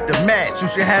product to match. You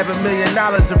should have $1 million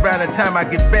around the time I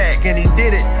get back. And he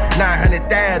did it,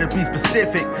 900,000 to be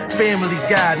specific. Family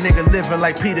guy, nigga living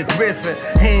like Peter Griffin.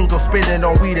 He ain't gon' spend it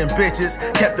on weed and bitches.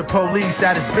 Kept the police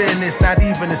out his business, not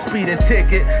even a speeding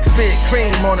ticket. Spit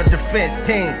cream on a defense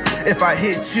team. If I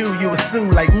hit you, you would sue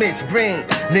like Mitch Green.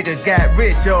 Nigga got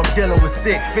rich off dealing with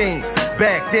sick fiends.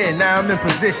 Back then, now I'm in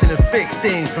position to fix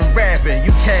things. From rapping,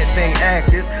 you cats ain't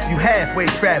active, you halfway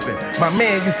trapping. My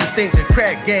man used to think the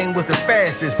crack game was the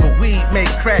fastest, but weed make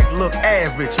crack look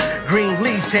average. Green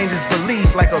leaf changes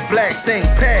belief like a black St.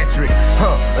 Patrick.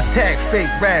 Attack fake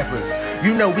rappers.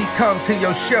 You know we come to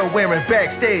your show wearing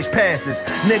backstage passes.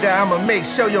 Nigga, I'ma make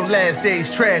sure your last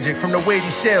day's tragic. From the way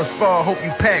these shells fall, hope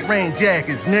you pack rain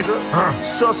jackets, nigga.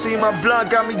 Saucy, my blunt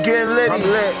got me getting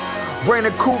litty. Bring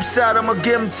the coops out, I'ma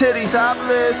give them titties.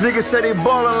 Topless. Niggas say they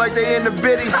ballin' like they in the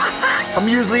biddies. I'm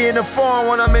usually in the foreign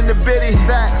when I'm in the biddy.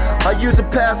 Facts. I use a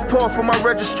passport for my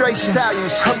registration.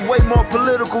 I'm way more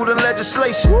political than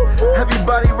legislation.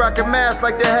 Everybody rockin' masks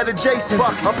like they had a Jason.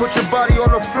 I put your body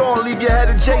on the floor and leave your head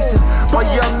adjacent. My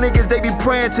young niggas, they be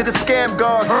praying to the scam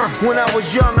guards. When I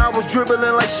was young, I was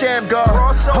dribbling like Shamgar.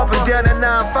 Up and down at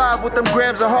 9-5 with them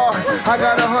grams of heart. I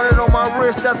got 100 on my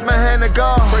wrist, that's my hand of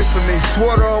God. Pray for me,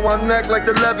 swatter on my neck like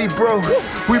the levee, bro.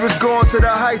 We was going to the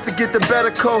heights to get the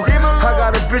better coat. I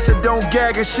got a bitch that don't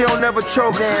gag and she don't never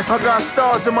choke. I got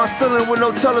stars in my ceiling with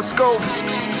no telescopes.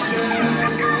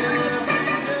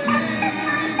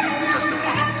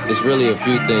 It's really a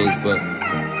few things, but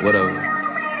whatever.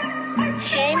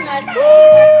 Hey,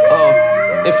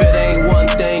 If it ain't one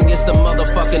thing, it's the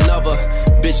motherfucking other.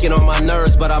 Bitch get on my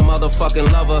nerves, but I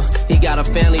motherfucking love her. He got a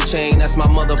family chain, that's my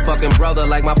motherfucking brother.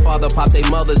 Like my father popped they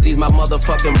mothers, these my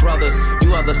motherfucking brothers.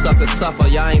 You other suckers suffer,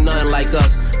 y'all ain't nothing like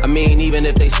us. I mean, even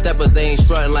if they steppers, they ain't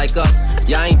strutting like us.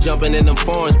 Y'all ain't jumping in them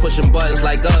foreigns, pushing buttons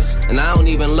like us. And I don't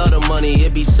even love the money,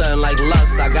 it be something like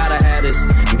lust. I gotta have this,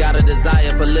 got a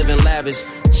desire for living lavish.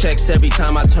 Checks every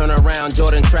time I turn around,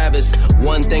 Jordan Travis.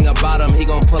 One thing about him, he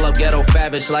gon' pull up ghetto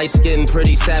favish. Light skin,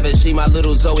 pretty savage, she my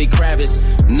little Zoe Kravitz.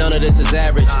 None of this is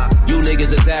average, you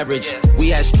niggas is average. We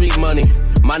had street money,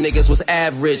 my niggas was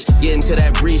average. Getting to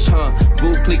that breach, huh?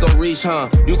 Booth Clico reach, huh?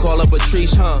 You call up a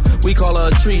treesh, huh? We call her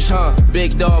a treesh, huh?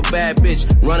 Big dog, bad bitch,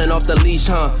 running off the leash,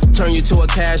 huh? Turn you to a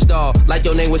cash doll, like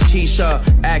your name was Keisha.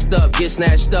 Act up, get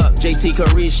snatched up, JT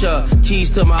Carisha. Keys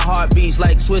to my heartbeats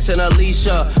like Swiss and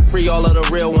Alicia. Free all of the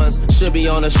real ones, should be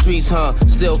on the streets, huh?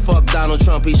 Still fuck Donald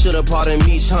Trump, he should've pardoned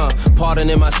me, huh? Pardon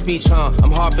in my speech, huh?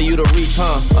 I'm hard for you to reach,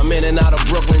 huh? I'm in and out of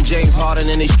Brooklyn, James Harden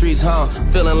in these streets, huh?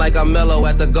 Feeling like I'm mellow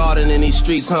at the garden in these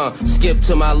streets, huh? Skip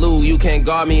to my loo, you can't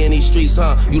guard me in these streets,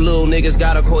 huh? You little niggas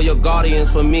gotta call your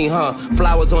guardians for me, huh?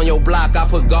 Flowers on your block, I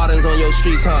put gardens on your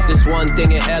streets, huh? This one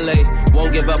thing in LA,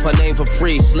 won't give up her name for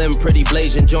free. Slim, pretty,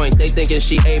 blazing joint, they thinking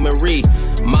she A. Marie.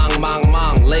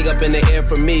 Mong, leg up in the air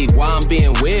for me. Why I'm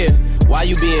being weird? Why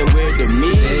you being weird to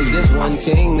me? There's this one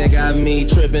thing that got me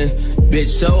tripping. Bitch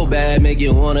so bad, make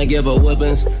you wanna give her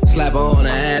whippings. Slap her on the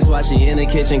ass while she in the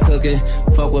kitchen cooking.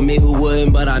 Fuck with me who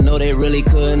wouldn't, but I know they really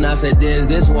couldn't. I said there's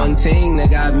this one thing that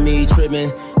got me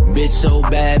tripping. Bitch so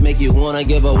bad, make you wanna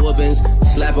give her whoopings.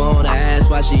 Slap her on the ass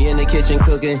while she in the kitchen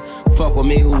cooking. Fuck with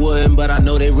me who wouldn't, but I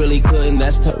know they really couldn't.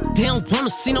 That's tough. They don't wanna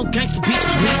see no gangsta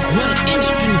bitches, man. Run the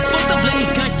industry, fucked up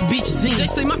ladies, gangsta bitches in. They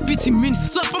say my 15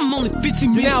 minutes up, I'm only 15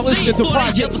 minutes in. Now listening to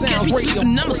Project Sounds Radio.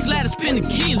 I'ma slide and spin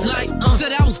again like,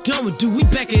 said I was done with dude, we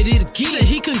back at it again. Said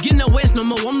he couldn't get no ass no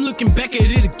more, I'm looking back at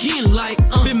it again like,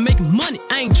 been making money,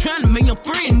 I ain't trying to make no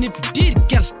friend. If you did,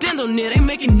 gotta stand on it, ain't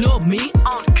making no of me.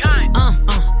 On the kind.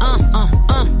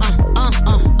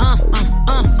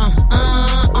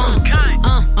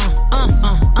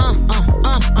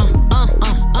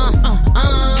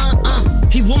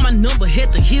 He want my number,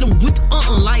 had to hit him with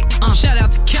the like shout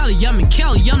out to Cali, I'm in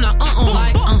Cali, I'm not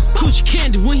like Coochie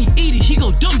candy when he eat it, he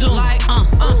gon' dum like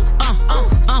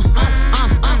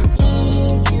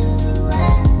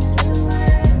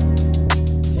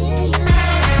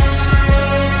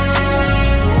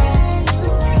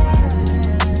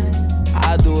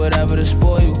I do whatever to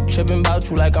spoil you. Tripping about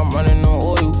you like I'm running on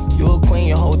oil. You a queen,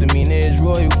 your whole demeanor is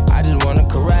royal. I just wanna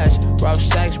caress, rough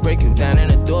sex, break you down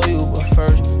and adore you. But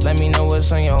first, let me know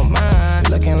what's on your mind.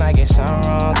 Looking like it's something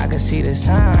wrong, I can see the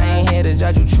sign. I ain't here to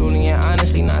judge you truly and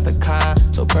honestly, not the kind.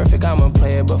 So perfect, I'm a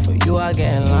player, but for you, I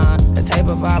get in line. The type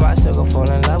of vibe I still can fall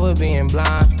in love with being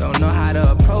blind. Don't know how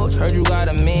to approach, heard you got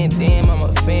a man, damn, I'm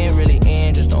a fan, really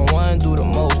in. Just don't wanna do the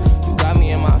most. You got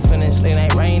me in my feelings, late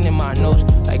night rain in my nose.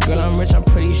 Like girl, I'm rich, I'm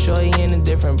pretty sure he in a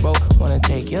different different boat, wanna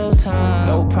take your time.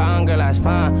 No problem, girl, that's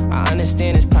fine. I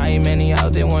understand there's probably many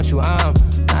out there want you, I'm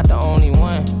not the only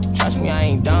one. Trust me, I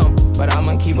ain't dumb, but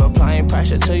I'ma keep applying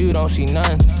pressure till you don't see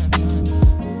none.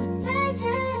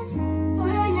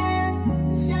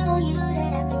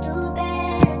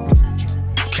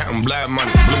 Counting blood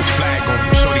money, blue flag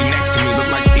on. Shorty next to me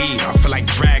look like Eve, I feel like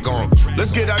Dragon.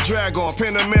 Let's get our drag on,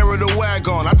 Panamera the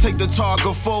wagon. I take the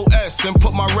Targa 4S and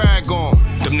put my rag on.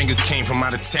 Them niggas came from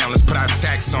out of town, let's put our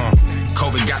tax on.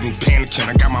 COVID got me panicking,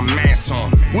 I got my mask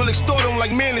on. We'll extort them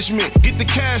like management, get the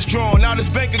cash drawn. Out his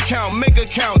bank account, make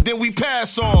account, then we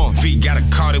pass on. V got a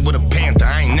carded with a Panther,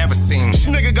 I ain't never seen. This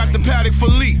nigga got the paddock for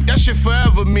leak, that shit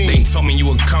forever mean. They told me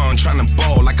you a con, tryna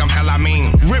ball like I'm hell I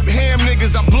mean. Rip ham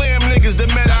niggas, I blam niggas that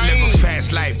met I live a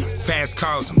fast life, fast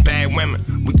cars, and bad women.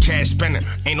 We cash spending,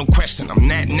 ain't no question, I'm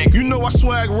that nigga. You know I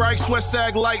swag right, sweat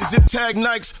sag like zip tag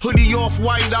Nikes. Hoodie off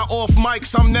white, I off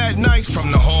mics, I'm that nice.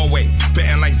 From the hallway,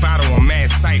 spitting like Votto on mad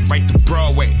sight, right to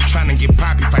Broadway. Tryna get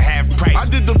poppy for half price. I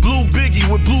did the blue biggie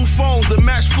with blue phones to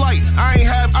match flight. I ain't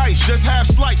have ice, just have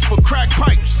slice for crack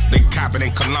pipes. They cop it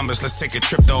in Columbus, let's take a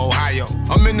trip to Ohio.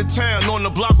 I'm in the town, on the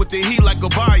block with the heat like a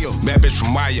bio. Bad bitch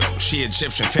from Wayo, she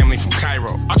Egyptian, family from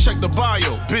Cairo. I check the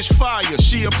bio, bitch fire,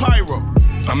 she a pyro.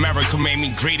 America made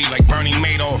me greedy like Bernie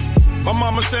Madoff. My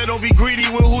mama said don't be greedy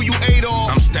with who you ate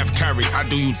off. I'm Steph Curry, I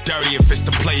do you dirty if it's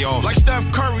the playoffs. Like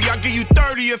Steph Curry, I give you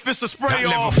 30 if it's a spray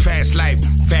off. I live a fast life,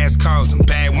 fast cars and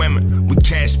bad women. We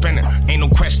cash spending, ain't no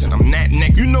question, I'm that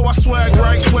nigga. You know I swag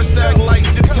right, sweat sag like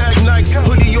zip tag Nikes.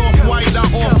 Hoodie off white, I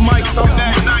off mics, I'm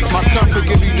that nice. My comfort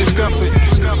give you discomfort.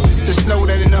 Just know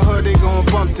that in the hood they gon'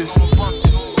 bump this.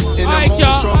 And I'm only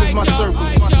strong as my circle.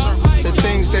 The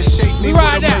things that shape me with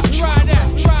a merch.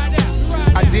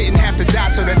 I didn't have to die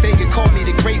so that they could call me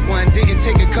the great one. Didn't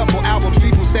take a couple albums,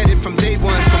 people said it from day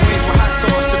one. From wings with hot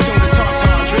sauce to tuna tartar,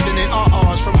 driven in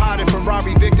RRs. From hiding from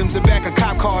robbery victims and back of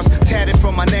cop cars. Tatted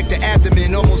from my neck to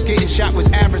abdomen, almost getting shot was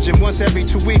averaging once every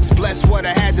 2 weeks. Bless what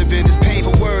I had to been. It's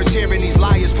painful words, hearing these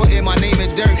liars putting my name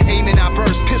in dirt. Aiming, I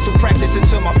burst, pistol practice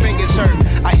until my fingers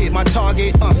hurt. I hit my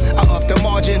target, I up the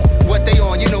margin. What they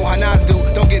on, you know how Nas do,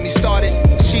 don't get me started.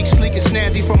 Chic, sleek and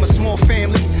snazzy from a small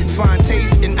family. Fine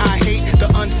taste and I hate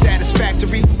the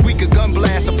unsatisfactory. We could gun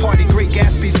blast a party, great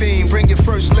Gatsby theme. Bring your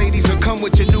first ladies or come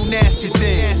with your new nasty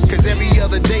thing. Cause every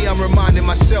other day I'm reminding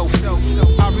myself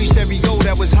I reached every goal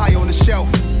that was high on the shelf.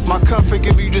 My comfort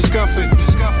give you discomfort.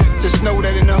 Just know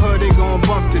that in the hood they gon'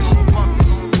 bump this.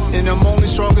 And I'm only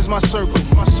strong as my circle.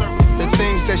 The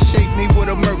things that shape me with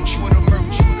a merch.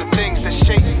 The things that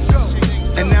shape me.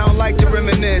 And I don't like to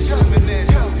reminisce. The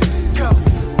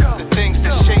things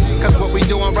that shape me. Cause what we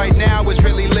doing right now is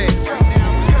really lit.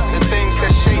 The things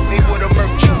that shape me with a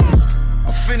merch.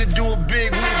 I'm finna do it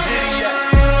big with Diddy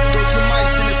at. Throw some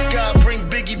ice in the sky, bring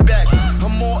Biggie back.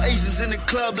 I'm more aces in the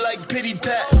club like Pity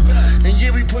Pat. And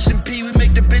yeah, we pushing P, we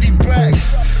make the bitty brag.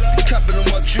 Copping on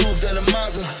my jewels, then a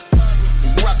Mazda.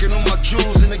 Rocking on my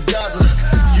jewels in the Gaza.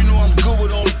 You know I'm good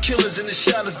with all the killers and the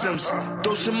shadows them.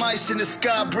 Throw some ice in the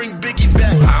sky, bring Biggie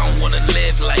back. I don't wanna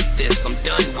live like this, I'm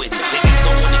done with it. Niggas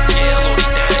going to jail or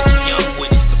they dying too young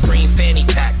with it. Supreme fanny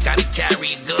pack, gotta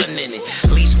carry a gun in it.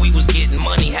 At least we was getting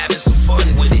money, having some fun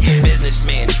with it.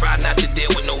 Businessman, try not to deal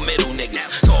with no middle niggas.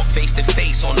 Talk face to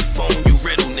face on the phone, you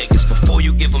riddle niggas. Before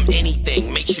you give them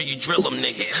anything, make sure you drill them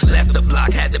niggas. Left the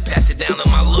block, had to pass it down to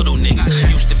my little niggas.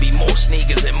 Used to be more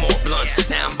sneakers and more blunts.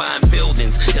 Now I'm buying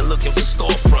buildings and looking for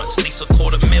storefronts. Lease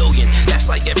 $250,000, that's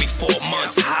like every 4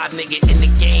 months. Hot nigga in the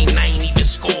game, I ain't even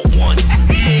scored once.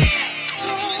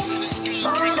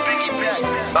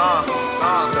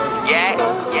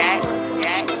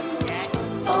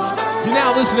 You're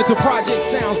now listening to Project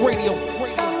Sounds Radio.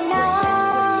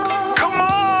 Come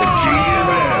on!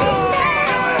 GMF.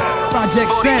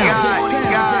 Project Sounds.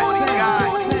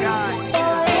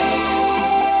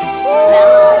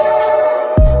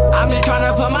 I'm just trying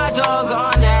to put my dogs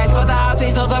on next, but the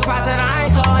optics so surprised that I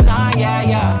ain't going on, yeah,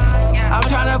 yeah. I'm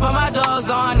trying to put my dogs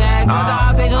on next, but the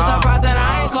optics so surprised that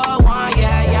I ain't called one,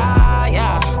 yeah, yeah,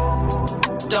 yeah.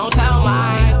 Don't tell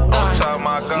my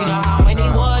gun. You know how many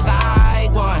wars I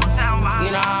won.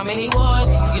 You know how many wars.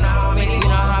 You know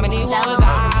how many wars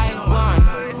I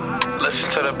won. Listen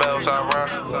to the bells I run.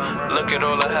 Look at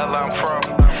all the hell I'm from.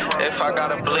 If I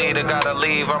gotta bleed or gotta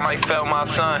leave, I might fail my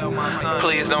son.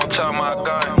 Please don't tell my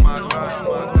gun.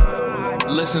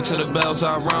 Listen to the bells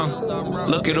I rung.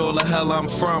 Look at all the hell I'm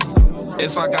from.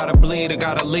 If I gotta bleed or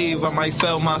gotta leave, I might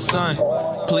fail my son.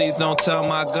 Please don't tell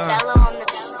my gun.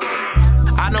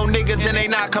 I know niggas and they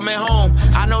not coming home.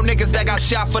 I know niggas that got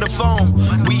shot for the phone.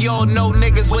 We all know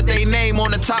niggas with their name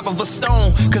on the top of a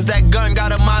stone. Cause that gun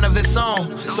got a mind of its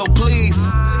own. So please,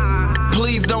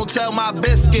 Please don't tell my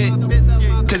biscuit,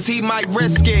 cause he might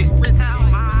risk it.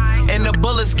 And the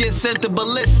bullets get sent to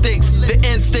ballistics. The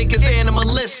instinct is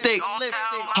animalistic.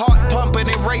 Heart pumping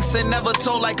and racing, never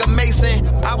told like a mason.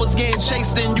 I was getting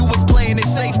chased and you was playing it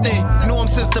safe then. Knew him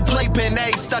since the playpen,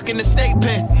 A stuck in the state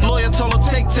pen. Lawyer told him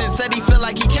take 10, said he feel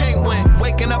like he can't win.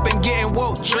 Waking up and getting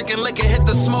woke, drinking liquor, hit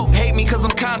the smoke. Hate me cause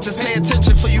I'm conscious, pay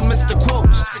attention for you Mr.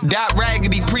 Quotes. Dot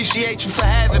Raggedy, appreciate you for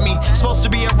having me. Supposed to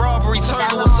be a robbery, turned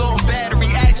to assault and battery.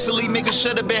 Actually, niggas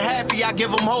should've been happy, I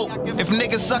give them hope. If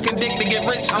niggas sucking dick to get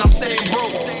rich, I'm staying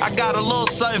broke. I got a little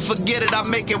something, forget it, I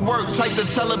make it work. Type to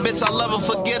tell a bitch I love her,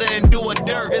 forget her and do her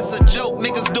dirt. It's a joke,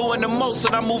 niggas doing the most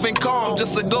and I'm moving calm.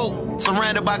 Just a goat,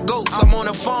 surrounded by goats, I'm on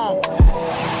the farm.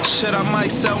 Shit, I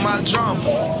might sell my drum.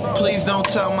 Please don't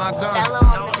tell my gun.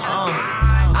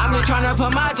 I'm just tryna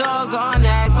put my dogs on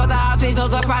next, but the options so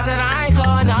surprised that I ain't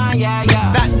going on, yeah.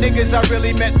 Not niggas I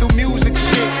really met through music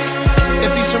shit.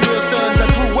 It be some real thugs I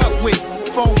grew up with.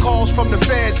 Phone calls from the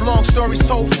feds, long story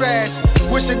so fast.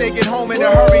 Wishing they get home in a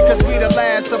hurry, cause we the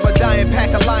last of a dying pack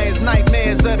of lions.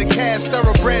 Nightmares of the cast,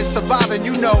 thoroughbreds surviving,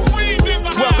 you know.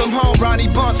 Welcome home, Ronnie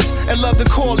Bumps, and love the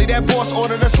Corley. That boss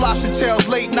ordered us lobster tails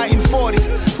late night in 40.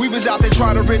 We was out there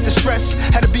trying to rid the stress.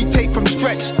 Had a beat tape from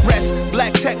stretch, rest.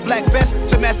 Black tech, black vest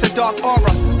to master dark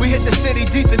aura. We hit the city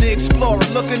deep in the explorer.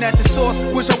 Looking at the source,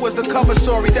 wish I was the cover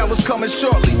story that was coming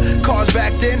shortly. Cars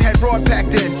back then had broad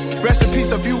packed in. Rest in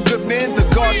peace of you good men, the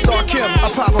God Star Kim. I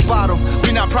pop a bottle,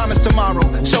 we not promised tomorrow.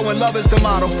 Showing love is the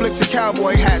motto. Flicks a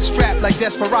cowboy hat strapped like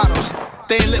desperados.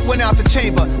 They lit went out the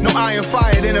chamber, no iron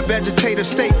fired in a vegetative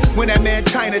state. When that man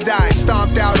China died,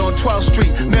 stomped out on 12th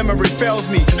Street. Memory fails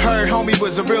me, heard homie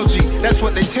was a real G. That's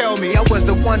what they tell me, I was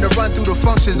the one to run through the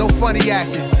functions, no funny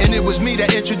acting. And it was me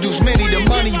that introduced many to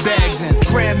money bags and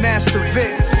Grandmaster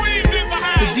Vic.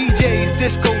 The DJs,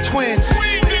 Disco Twins.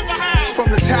 From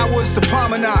the towers to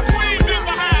Promenade.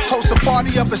 Host a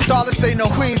party up in Starlets, they know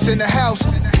Queens in the house.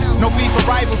 No beef for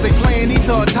rivals, they playing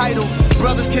either a title.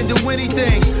 Brothers can do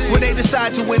anything when they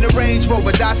decide to win the Range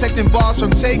Rover. Dissecting bars from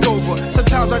Takeover.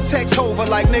 Sometimes I text over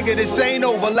like, nigga, this ain't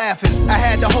over, laughing. I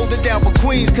had to hold it down for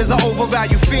Queens, cause I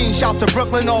overvalue fiends. Shout to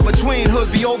Brooklyn, all between. Hoods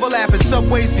be overlapping,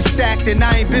 subways be stacked. And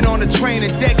I ain't been on a train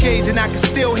in decades, and I can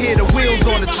still hear the wheels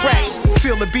on the tracks.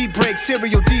 Feel the beat break,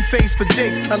 serial deface for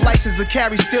Jakes. A license to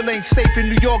carry still ain't safe in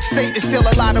New York State. There's still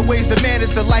a lot of ways to manage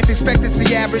the life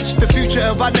expectancy average. The future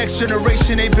of our next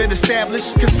generation ain't been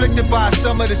established. Conflicted by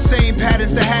some of the same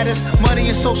patterns that had us. Money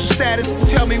and social status,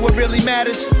 tell me what really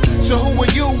matters. So who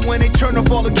are you when they turn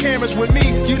off all the cameras with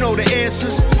me? You know the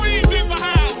answers.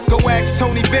 Go ask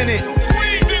Tony Bennett.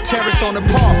 Terrace on the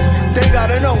park, they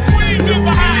gotta know.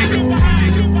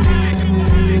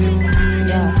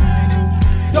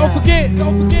 Don't forget.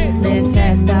 Live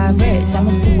fast, die rich. I'm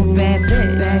a super bad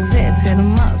bitch. Bag fit, fit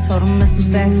them up. Told them let's do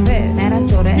sex fit. And I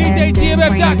throw the ass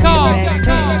GMF.com.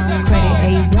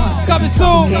 Credit A1. Coming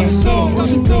soon.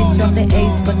 She bitch off the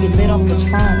ace, but get lit off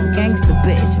Patron. Gangsta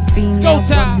bitch, a female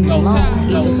bugs me alone.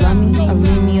 Either love me or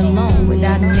leave me alone.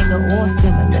 Without a nigga or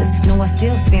stimulus. No, I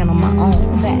still stand on my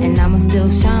own. And I'ma still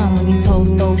shine when these hoes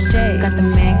throw shade. Got the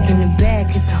Mac in the bag,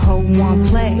 it's the whole one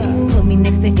play. Put me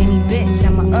next to any bitch,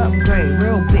 I'ma upgrade.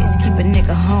 Real bitch, keep a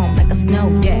nigga home like a snow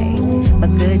day. But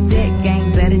good dick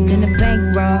ain't better than a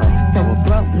bankroll. So a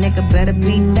broke nigga better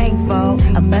be thankful.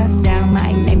 A bust down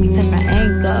might make me touch my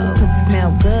ankle. Pussy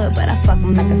smell good, but I fuck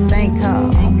him like a stank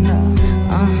hoe.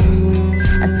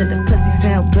 I said the pussy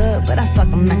smell good, but I fuck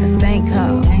him like a stank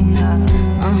hoe.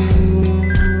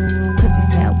 Pussy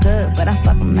smell good, but I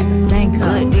fuck him like a stank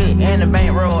hoe. Good dick and the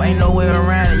bankroll, ain't nowhere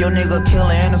around it. Your nigga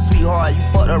killer and a sweetheart, you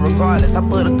fucked up regardless. I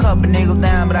put a couple niggas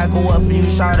down, but I go up for you,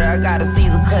 shorty. I got a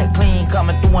season cut clean,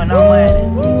 coming through and I'm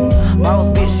money. Boss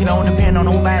bitch, she don't depend on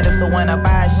nobody, so when I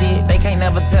buy shit, they can't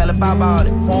never tell if I bought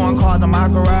it. Foreign cars in my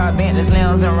garage, Bentleys,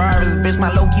 Lambs, and Rarers. Bitch, my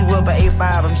low-key whip a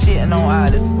A5, I'm shitting on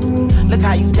artists. Look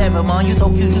how you steppin', man, you so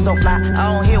cute, you so fly.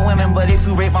 I don't hit women, but if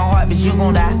you rape my heart, bitch, you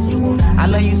gon' die. I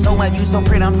love you so much, you so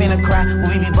pretty, I'm finna cry.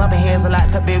 We be bumping heads a lot,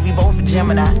 cause baby, we both a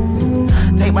Gemini.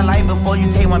 Take my life before you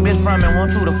take one bitch from me.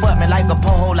 Want you to fuck me like a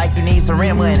po-ho, like you need some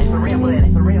rent money.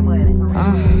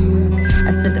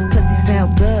 I said the pussy smell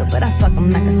good, but I fuck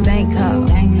him like a stank hoe.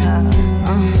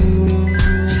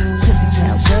 Pussy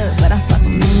smell good, but I fuck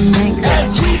him like a stank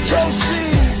hoe.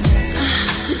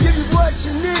 to give you what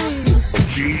you need.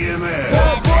 GMF.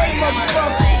 I'm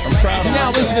proud. You're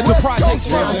now listening to Project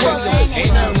Sounds Radio.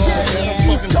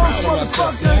 East Coast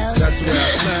motherfuckers.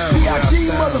 B.I.G.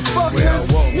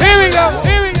 motherfuckers. Here we go.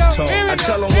 I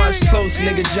tell them watch close,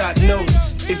 nigga jot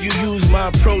notes. If you use my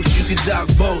approach, you can dock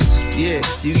boats. Yeah,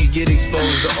 you can get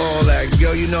exposed to all that.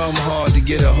 Girl, you know I'm hard to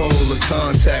get a hold of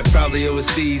contact. Probably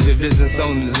overseas with business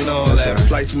owners and all that.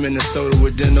 Flights to Minnesota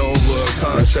with dinner over a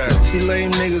contract. See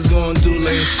lame niggas gon' do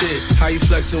lame shit. How you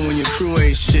flexing when your crew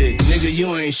ain't shit? Nigga,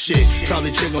 you ain't shit.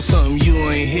 Probably trick on something you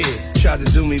ain't hit. Tried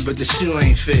to do me, but the shoe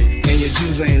ain't fit. And your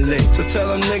juice ain't lit. So tell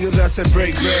them niggas I said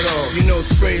break bread off. You know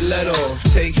spray let off.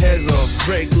 Take heads off.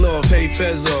 Break law, pay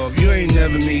feds off. You ain't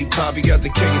never me, Pop. You got the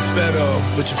king and sped off.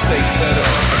 But your face set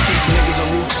off. I keep niggas on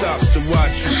rooftops to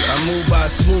watch you. I move by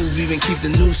smooth, even keep the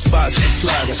new spots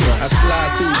supplied. I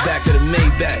slide through back of the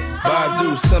Maybach.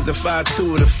 Badu, something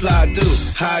 5'2" with a fly do.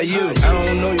 How you? I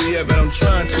don't know you yet, but I'm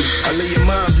trying to. I leave your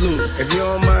mind blue. If you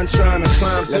don't mind trying to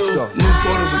climb through. New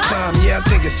portals of time, yeah, I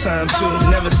think it's time to.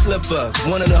 Never slip up.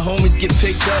 One of the homies get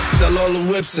picked up. Sell all the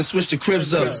whips and switch the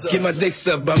cribs up. Get my dicks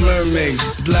up by mermaids.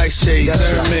 Black shades,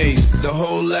 mermaids. The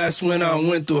whole last winter I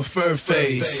went through a fur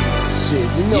phase. Shit,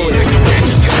 you know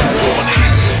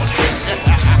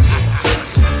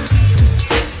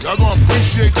Y'all gonna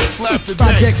appreciate the slap today.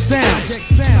 Project Sound.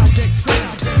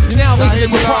 You now listening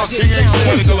to Project Sound.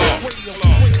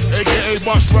 AKA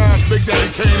Bush Rhymes, Big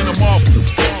Daddy Kane and the Marfu.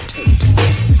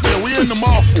 Yeah, we in the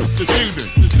Marfu this evening.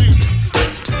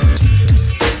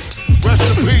 Rest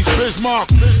in peace, Bismarck.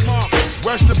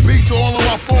 Rest in peace to all of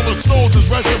my fallen soldiers.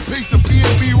 Rest in peace to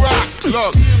PNB Rock.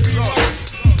 Look.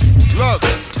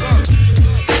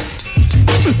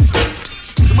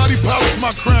 Somebody polish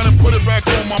my crown and put it back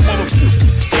on my motherfucker.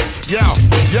 Yo,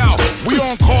 we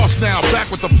on course now,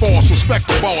 back with the force. Respect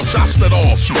the ball, shots let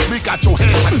off. Leak out your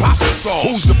head like pasta sauce.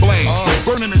 Who's to blame?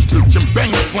 Burning this bitch and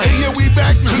bang the flame. Yeah, we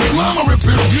back now. Conglomerate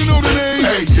bitch, you know the name.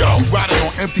 Hey yo, riding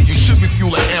on empty, you should be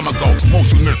fueling Amago.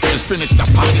 Most you niggas just finished, now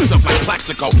pop yourself like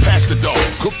Plaxico. Pass the dough,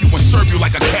 cook you and serve you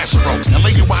like a casserole. And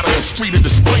lay you out on the street and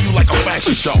display you like a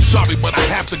fashion show. Sorry, but I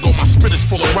have to go, my spit is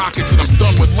full of rockets. And I'm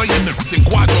done with laying niggas in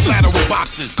quadrilateral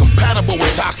boxes. Compatible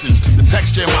with toxins. The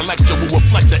texture in my lecture will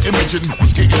reflect the image and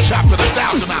niggas getting chopped at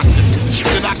 1,000 ounces. The shit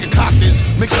that I concoct is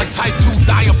mixed like type 2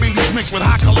 diabetes mixed with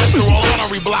high cholesterol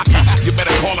artery blocking. You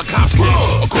better call a cops kid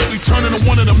or quickly turn into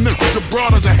one of them niggas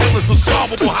abroad as a headless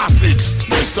unsolvable hostage.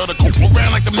 They started going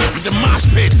around like them niggas in mosh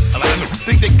pits. A lot of niggas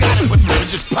think they got it, but niggas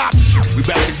just pops. We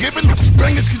back to giving niggas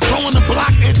bangers controlling the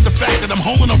block. It's the fact that I'm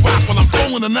holding a rock while I'm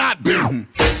throwing a knot.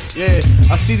 Yeah,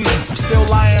 I see these still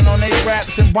lying on their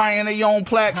raps and buying their own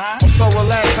plaques. I'm so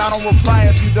relaxed, I don't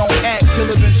reply if you don't act.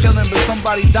 Killer been chillin', but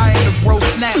somebody dying to bro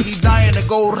snap. He dying to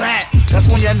go rat. That's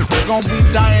when y'all niggas gon' be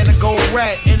dying to go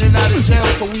rat. In and out of jail,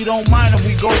 so we don't mind if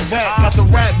we go back. Got the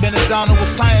rap, been it down with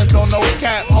science, don't know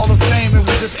cap. Hall of Fame, and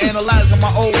we just analyzing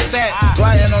my old stats.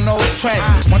 Gliding on those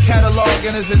tracks. My catalog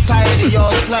in its entirety,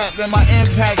 y'all slap. And my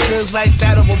impact feels like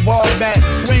that of a ball bat.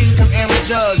 Swing from Aaron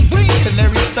Judge, bring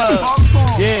canary stud.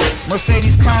 Yeah.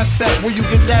 Mercedes concept, where you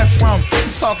get that from?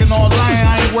 You talking all lying,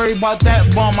 I ain't worried about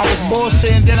that bum. I was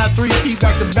bullshitting, then I 3-peat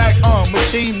back to back.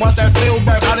 Machine brought that feel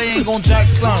back, how they ain't gon' jack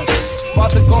some.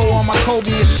 About to go on my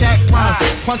Kobe and Shaq run.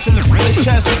 Punching the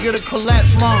chest and get a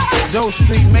collapse lung. Doe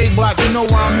Street, Mayblock, you know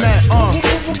where I'm at.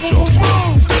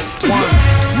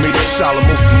 Made it solid,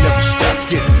 most never stop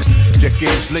getting.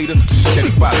 Decades later, steady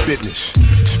by business.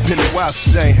 It's been a while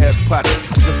since I ain't had pot.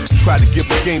 Tried to give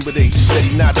a game, but they said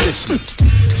he not listening.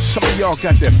 Some of y'all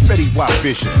got that Fetty Wap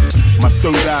vision. My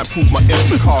third eye improved my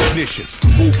every cognition.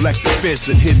 Move like the feds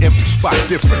and hit every spot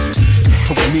different.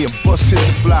 With me and Bus hit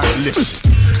the block,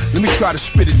 listen. Let me try to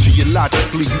spit it to you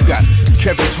logically. You got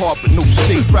Kevin's heart, but no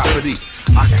state property.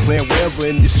 I can land wherever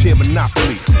in this here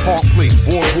monopoly. Park Place,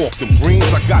 Boardwalk, them greens,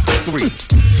 I got the 3.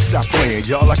 Stop playing,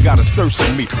 y'all, I got a thirst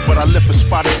in me. But I left a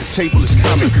spot at the table as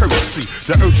common courtesy.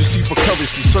 The urgency for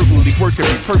currency certainly working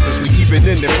me purposely, even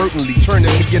inadvertently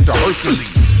turning me into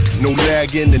Hercules. No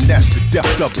lagging, and that's the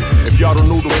depth of it. If y'all don't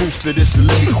know the roots of this, then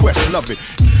let me quest love it.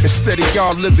 Instead of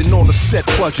y'all living on a set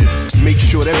budget, make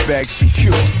sure that bag's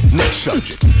secure. Next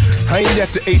subject. I ain't at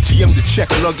the ATM to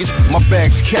check luggage, my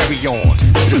bags carry on.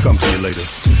 It'll come to you later.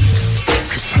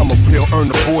 Cause I'm a real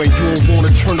earner boy, and you don't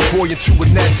wanna turn a boy into a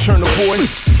Nat Turner boy.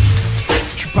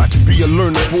 You about to be a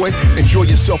learner boy, enjoy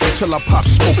yourself until I pop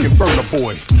smoke and burn a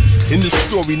boy. In this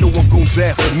story, no one goes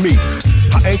after me.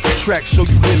 I ain't the track, so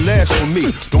you hear last for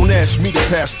me. Don't ask me to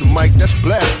pass the mic, that's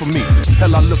blasphemy.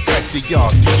 Hell, I look back to y'all,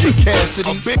 DJ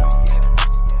Cassidy.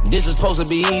 This is supposed to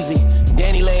be easy.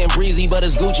 Danny laying breezy, but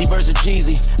it's Gucci versus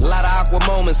Jeezy. A lot of aqua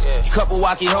moments, couple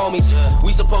wacky homies.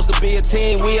 We supposed to be a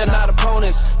team, we are not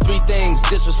opponents. 3 things,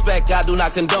 disrespect, I do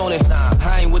not condone it.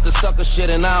 I ain't with the sucker shit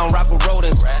and I don't rock with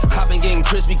rodents. I've been getting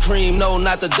Krispy Kreme, no,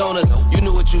 not the donuts. You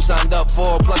knew what you signed up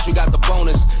for, plus you got the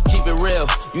bonus. Keep it real,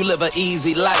 you live an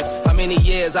easy life. How many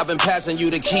years I've been passing you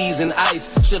the keys and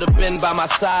ice? Should've been by my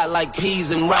side like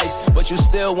peas and rice, but you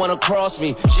still wanna cross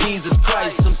me. Jesus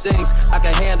Christ, some things I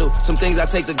can handle, some things I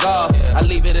take to God. I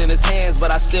leave it in his hands,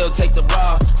 but I still take the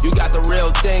raw. You got the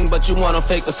real thing, but you want a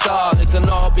fake facade. It can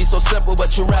all be so simple,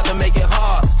 but you rather make it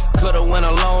hard. Could've went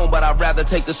alone, but I'd rather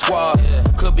take the squad.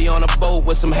 Could be on a boat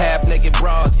with some half-naked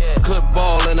bras. Could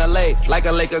ball in LA like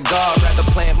a Laker guard. Rather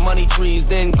plant money trees,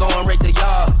 then go and rake the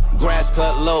yard. Grass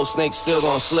cut low, snakes still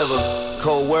gon' sliver.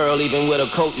 Cold world, even with a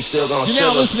coat, you still gon'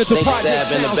 shiver. Snake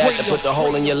stab in the back to put the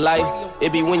hole in your life.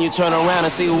 It be when you turn around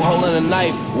and see who holding the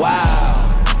knife. Wow.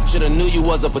 Shoulda knew you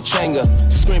was a pachanga.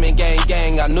 Screaming gang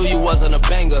gang, I knew you wasn't a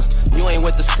banger. You ain't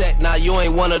with the set, nah, you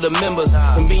ain't one of the members.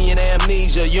 Convenient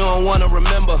amnesia, you don't wanna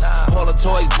remember. All the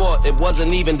toys bought, it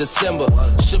wasn't even December.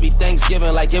 Should be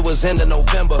Thanksgiving like it was end of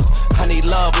November. I need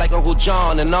love like Uncle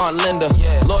John and Aunt Linda.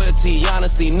 Loyalty,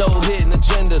 honesty, no hidden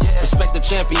agendas. Respect the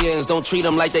champions, don't treat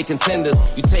them like they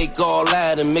contenders. You take all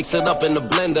that and mix it up in the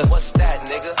blender. What's that,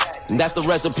 nigga? And that's the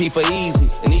recipe for easy.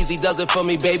 And easy does it for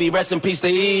me, baby, rest in peace to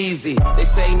easy. They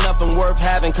say nothing worth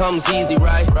having comes easy,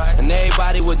 right? And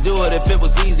everybody would do it if it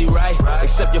was easy, right?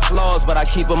 Except your flaws, but I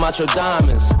keep them out your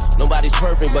diamonds. Nobody's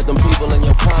perfect but them people in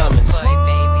your comments.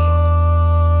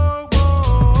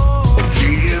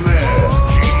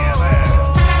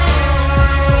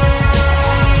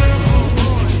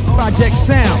 Project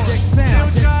Sound.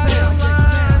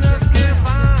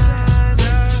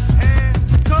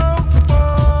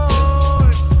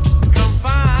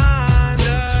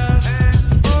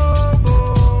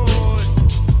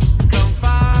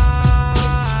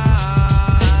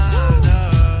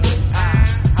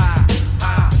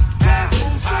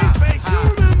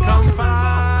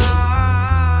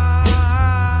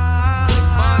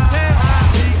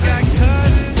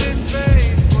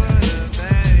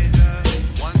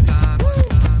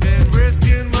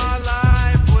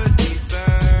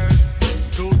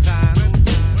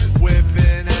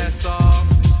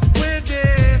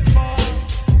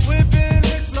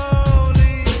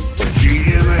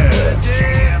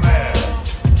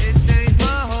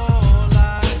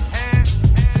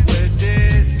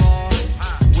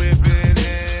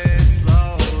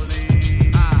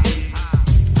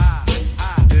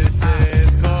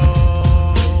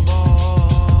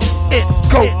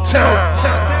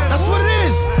 That's what it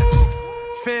is.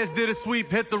 Feds did a sweep,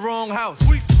 hit the wrong house.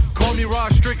 Call me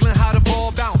Rod Strickland, how the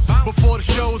ball bounce. Before the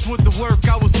shows with the work,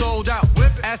 I was sold out.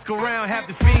 Ask around, half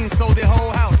the fiends sold their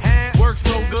whole house. Work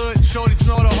so good, shorty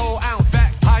snort a whole ounce.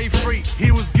 Facts, how he free?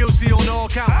 He was guilty on all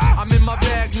counts. I'm in my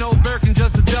bag, no Birkin,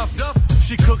 just a duff.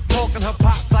 She cooked pork in her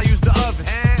pots, I used the oven.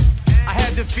 I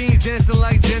had the fiends dancing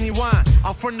like Jenny Wine.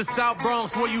 I'm from the South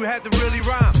Bronx where you had to really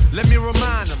rhyme. Let me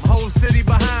remind them, whole city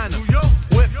behind them.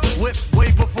 Whip,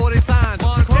 way before they signed.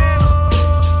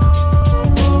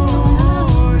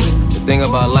 The thing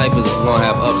about life is it's gonna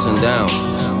have ups and downs.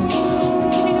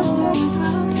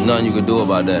 Nothing you can do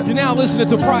about that. You're now listening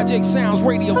to Project Sounds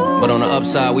Radio. But on the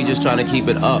upside, we just trying to keep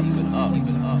it up.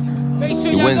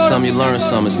 Sure you win some, you learn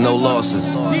some, it's no losses.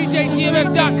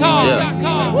 DJGMF.com.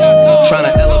 Yeah. Trying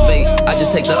to elevate, I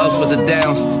just take the ups with the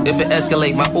downs. If it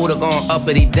escalate, my order gon'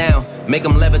 uppity down. Make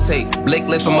them levitate, Blake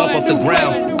lift them up off the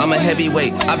ground. I'm a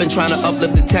heavyweight, I've been trying to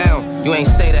uplift the town. You ain't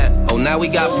say that, oh now we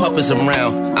got puppets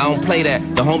around. I don't play that,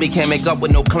 the homie can't make up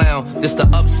with no clown. This the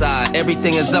upside,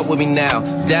 everything is up with me now.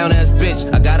 Down ass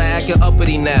bitch, I gotta act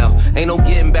uppity now. Ain't no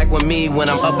getting back with me when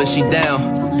I'm up and she down.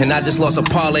 And I just lost a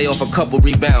parlay off a couple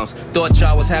rebounds. Thought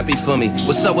y'all was happy for me.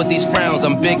 What's up with these frowns?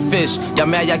 I'm big fish. Y'all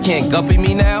mad y'all can't guppy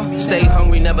me now? Stay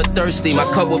hungry, never thirsty, my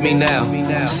cup with me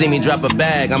now. See me drop a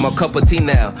bag, I'm a cup of tea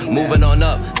now. Moving on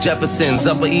up, Jefferson's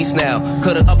Upper East now.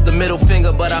 Could've upped the middle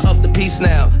finger, but I upped the piece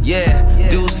now. Yeah,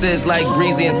 deuces like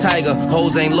Breezy and Tiger.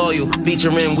 Hoes ain't loyal,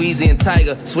 featuring Weezy and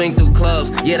Tiger. Swing through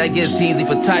clubs, yeah that gets easy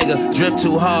for Tiger. Drip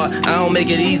too hard, I don't make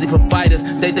it easy for biters.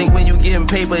 They think when you getting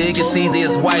paper, it gets easy,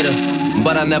 it's whiter.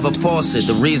 But I never force it,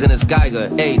 the reason is Geiger.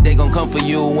 Hey, they gon' come for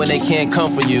you when they can't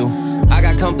come for you. I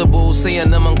got comfortable seeing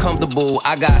them uncomfortable.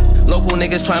 I got local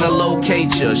niggas trying to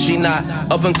locate ya. She not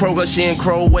up in Kroger, she in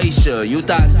Croatia. You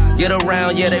thoughts get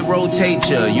around, yeah, they rotate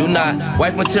ya. You not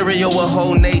wife material with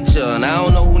whole nature. And I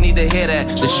don't know who need to hear that.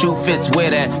 The shoe fits, wear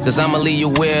that. Cause I'ma leave you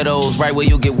weirdos right where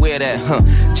you get weird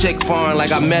at. Chick foreign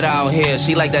like I met her out here.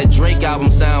 She like that Drake album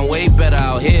sound way better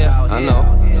out here. I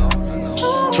know.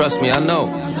 Trust me, I know.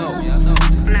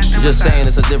 I'm just saying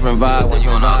it's a different vibe when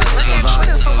you're on the same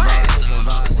vibe.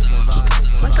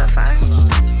 What the fuck?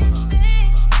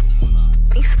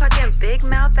 These fucking big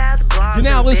mouth ass blogs. You're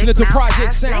now listening to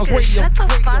Project Sounds Radio. Shut the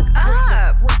fuck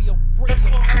up.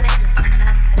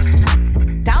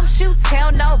 Don't shoot,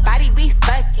 tell nobody we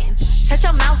fucking. Shut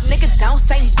your mouth, nigga, don't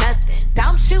say nothing.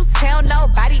 Don't shoot, tell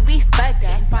nobody we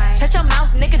fucking. Shut your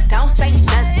mouth, nigga, don't say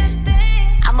nothing.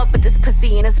 I'ma put this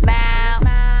pussy in his mouth.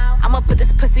 I'ma put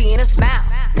this pussy in his mouth.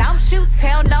 Don't shoot,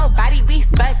 tell nobody we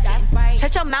fucking.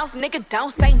 Shut your mouth, nigga,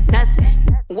 don't say nothing.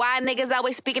 Why niggas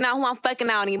always speaking on who I'm fucking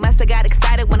on? He musta got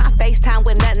excited when I FaceTime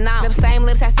with nothing on. Them same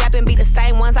lips I slap and be the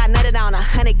same ones I nutted on.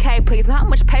 100K, please. Know how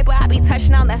much paper I be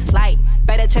touching on? That's light.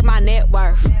 Better check my net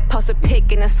worth. Post a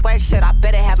pic in a sweatshirt. I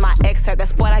better have my ex hurt.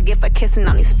 That's what I get for kissing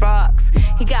on these frogs.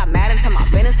 He got mad and turned my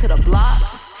business to the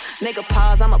blogs. Nigga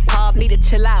pause, I'm a pop, need to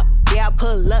chill out. Yeah, I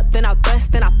pull up, then I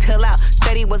bust, then I pill out.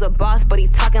 Said he was a boss, but he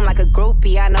talking like a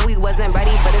groupie. I know he wasn't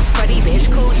ready for this pretty bitch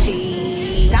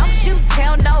coochie. Don't you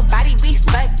tell nobody we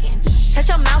fucking. Shut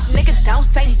your mouth, nigga, don't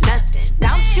say nothing.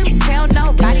 Don't you tell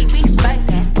nobody we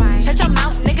fucking. Shut your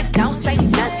mouth, nigga, don't say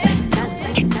nothing.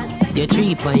 You're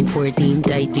 3.14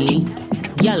 tighty.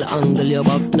 Y'all angle you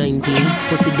about 19.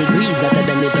 Pussy degrees hotter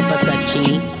than the pepper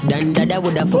scotchy. Dan dada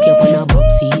woulda fuck you on a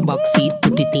box seat,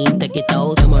 put it in, take it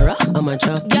out. Camera,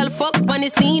 amateur. Y'all fuck on the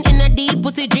scene in a deep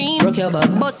pussy dream. Rock your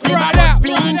back, bust liver, bust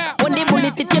spleen. When the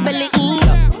bullet hit your belly in.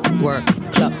 Work,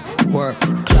 clock, work,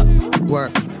 clock,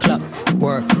 work, clock,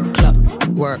 work, clock,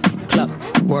 work, clock,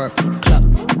 work, clock,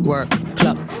 work,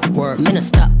 clock, work. Me no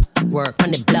stop, work on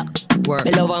the block, work.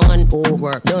 Me love one, oh,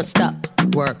 work, don't stop.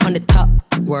 Work on the top,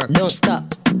 work, don't stop.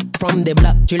 From the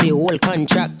block, Julie, whole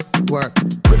contract, work.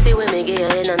 Pussy when me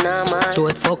get in a normal. Show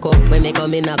it fuck up, when me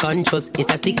come in a conscious.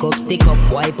 It's a stick up.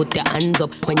 Why put your hands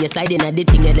up? When you slide in a the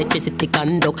thing, electricity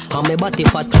conduct. On me body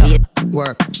fat,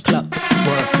 work, clock,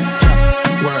 work,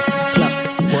 clock, work, clock.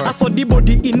 I saw the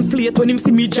body inflate when him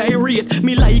see me gyrate.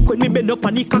 Me like when me bend up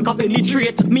and the cock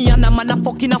penetrate. Me and a man a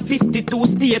fucking a 52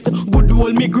 state. Good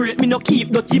old me great, me no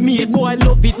keep dirty mate. Boy,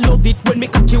 love it when me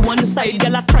catch you one side.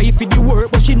 Girl a try for the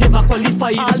work, but she never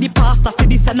qualified. All the pastors say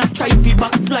this and I try for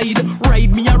backslide.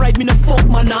 Ride me no fuck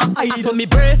man a hide. I saw me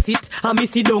brace it, and me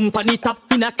sit down pan it up.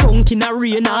 In a trunk, in a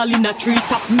rain, all in a tree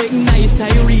top. Make nice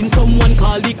siren, someone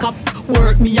call the cop.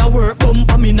 Work me a work,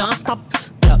 bump and me not stop.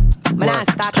 Man, I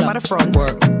start up at the front.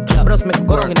 But just make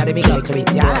go wrong in the big little bit.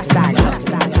 You understand?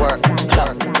 Work,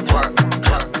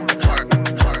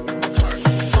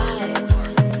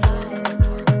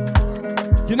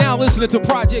 You're now listening to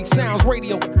Project Sounds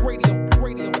Radio. We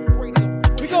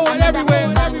going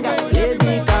everywhere.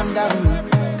 Baby, calm down.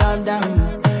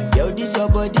 Yo, this your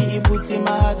body, it puts in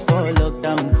my heart for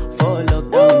lockdown, oh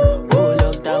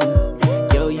lockdown.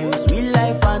 Yo, you sweet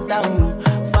life, phantom.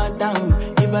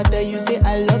 If I tell you say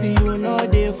I love you, you know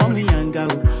they for me, young girl,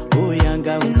 oh young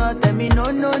girl. No, tell me no, oh.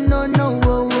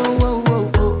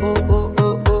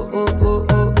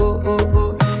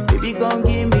 Baby, gon'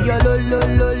 give me your lo.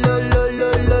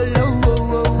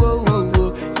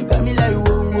 You got me like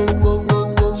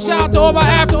whoa. Shout out to all my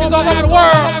Africans all over the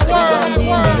world.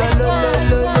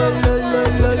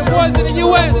 The boys in the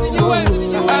US.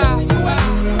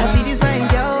 I see this fine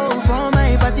girl from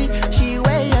my party, she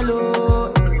wear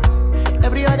yellow.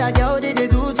 Every other girl they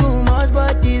do too much,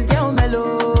 but this girl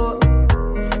mellow.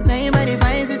 Now in my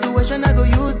divine situation, I go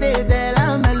use they tell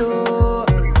I'm mellow.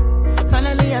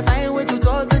 Finally I find way to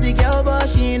talk to the girl, but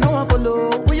she ain't no one follow.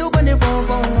 Who you gonna phone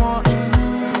for one?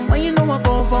 When you know I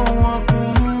phone for one,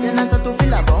 then I start to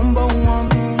feel a bum one.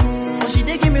 But she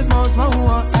dey give me small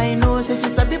one. I know, say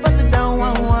she's a bit pass it down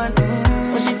one.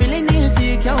 But she feeling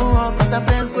insecure, cause her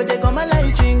friends could they go my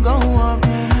light ring go on.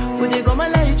 Could they go my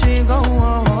light ring go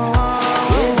on.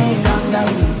 Baby, calm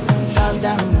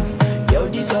down. Yo,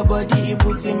 this your body, it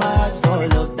puts in my heart for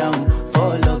lockdown,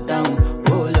 oh lockdown.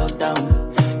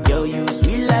 Yo, you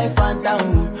sweet life,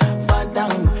 phantom.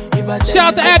 If I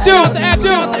shout to Abdul.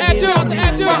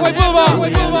 Wait, move on.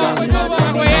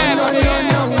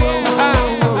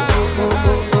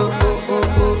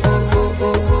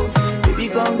 Baby,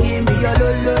 come give me your lo.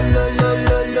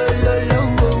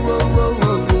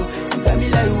 You got me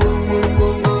like whoa.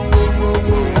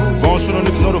 Gone so the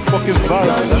niggas know the fucking vibe.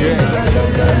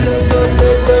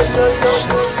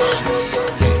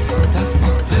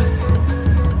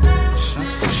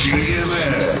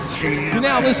 You're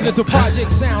now listening to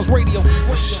Project Sounds Radio.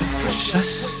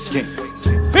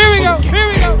 Here we go.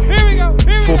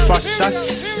 4, 5 shots.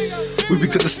 We be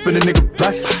cause I spin a nigga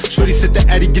black. Shorty said the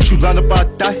Addy get you lined up, I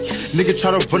die. Nigga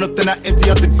try to run up, then I empty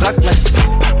out the Glock like.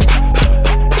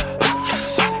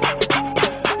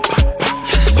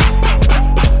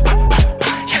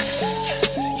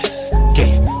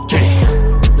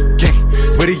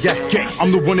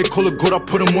 I'm the one they call a goat, I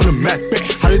put them on the map.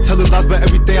 How they tellin' lies, but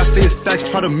everything I say is facts.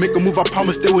 Try to make a move, I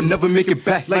promise they will never make it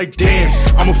back. Like damn,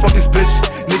 I'm a fuck this bitch.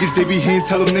 Niggas they be hating,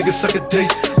 tell them niggas suck a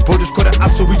dick. Bro just caught an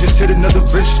out, so we just hit another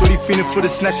wrench. Shorty fiendin' for the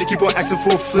snatch, she keep on asking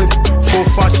for a flip. 4 or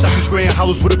 5 shots, we spraying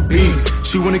hollows with a beam.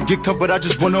 She wanna get cut, but I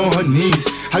just want her on her knees.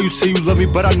 How you say you love me,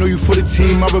 but I know you for the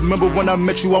team. I remember when I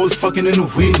met you, I was fucking in the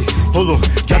weed. Hold on,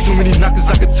 got so many knockers,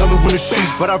 I could tell her when to shoot.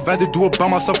 But I'd rather do it by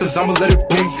myself, cause I'ma let it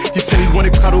boom. He said he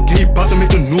wanted clout, okay, he bout to make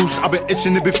the news. I been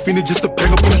itching and been fiending just to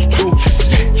bang up on his too.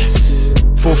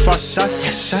 4 or 5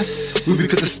 shots, Ruby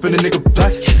cause I spin a nigga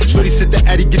black. Shorty said the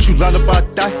addy get you lined up, I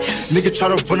die. Nigga try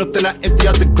to run up, then I empty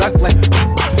out the Glock like.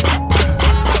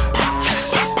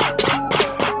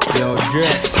 Yo,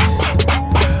 Dress.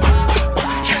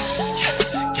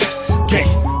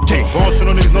 Bouncing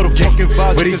on niggas know the fucking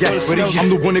vibes. Where they at? I'm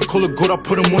the one they call a goat, I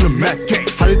put them on the map.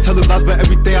 How they tell the lies, but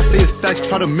everything I say is facts.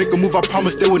 Try to make a move, I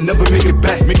promise they will never make it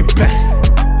back. Make it back.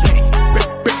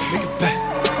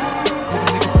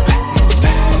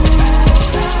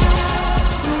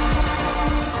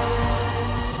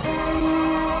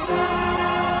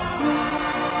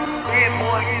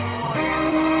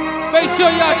 Make sure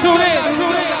y'all tune in to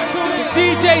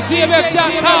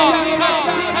DJGMF.com.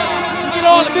 Get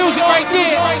all the music right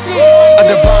there. A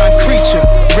divine creature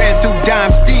ran through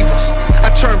dimes divas.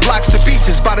 I turn blocks to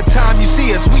beaches. By the time you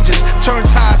see us, we just turn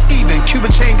ties even.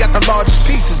 Cuban chain got the largest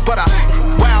pieces, but I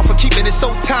wow for keeping it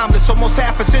so timeless. Almost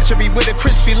half a century with a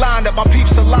crispy line that my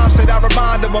peeps alarm said I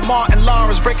remind them of Martin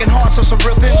Lawrence breaking hearts on some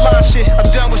real thin line shit.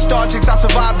 I'm done with star chicks, I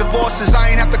survived divorces. I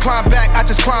ain't have to climb back, I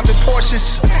just climbed in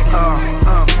Porsches.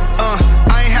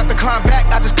 I ain't have to climb back,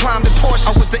 I just climbed in Porsches.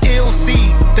 I was the ill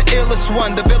seed, the illest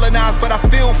one, the villainized, but I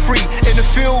feel free in the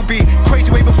field beat.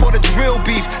 Crazy way before the drill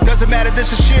beef. Doesn't matter,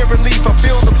 this is sheer relief. I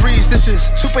feel the breeze. This is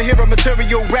superhero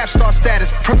material, rap star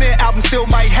status. Premiere album still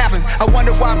might happen. I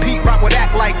wonder why Pete Rock would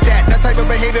act like that. That type of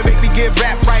behavior make me give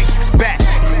rap right back.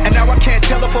 And now I can't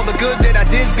tell if all the good that I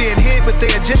did's being hid with the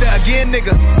agenda again,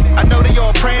 nigga. I know they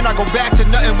all praying I go back to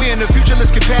nothing. We in the future,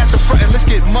 let's get past the front and let's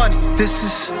get money. This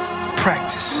is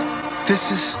practice.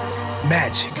 This is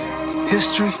magic.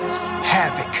 History,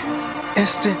 havoc.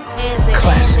 Instant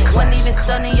classic. Wasn't even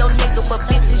stunning your nigga, but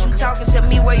bitches, you talking to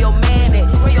me where your man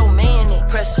at? Where your man at?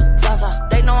 Pressure, Zaza.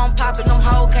 They know I'm popping, them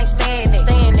hoes can't stand it.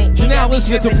 You now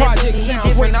listening to Project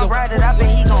Sounds Radio. I ride it, I bet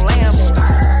he gon' lamb it.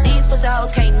 These pussy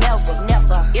hoes can't never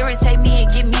irritate me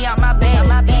and get me out my bed.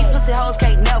 These pussy hoes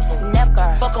can't never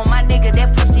fuck on my nigga,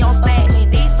 that pussy on stack.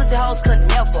 These pussy hoes could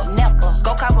never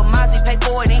go cop a Mozzie, pay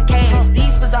for it in cash.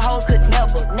 These pussy hoes could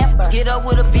never get up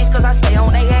with a bitch cause I stay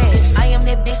on they ass. I am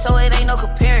that bitch so it ain't no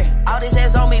comparing. All this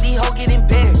ass on me, these hoes get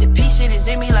embarrassed. The P shit is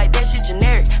in me like that shit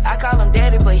generic. I call him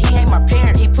daddy but he ain't my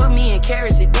parent. He put me in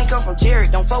carrots, it didn't come from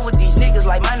Jared. Don't fuck with these niggas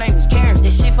like my name is Karen.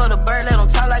 This shit for the bird, let him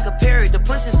talk like a parrot. The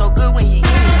pussy so good when he eat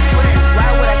it, I swear.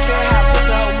 Why would I care how a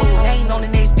pussy hoe move? They ain't on the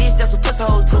next bitch, that's what pussy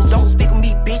hoes do. Don't speak with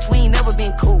me, bitch, we ain't never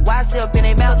been cool. Why stay up in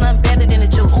they mouth, nothing better than the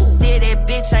juice. Still that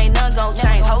bitch, ain't none gon'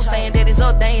 change. Hoes saying that it's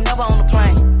up, they ain't never on the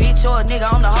plane. Bitch or a nigga,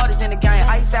 I'm the hardest in the game.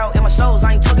 Ice out in my shows,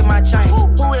 I ain't tucking my chain.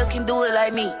 Who else can do it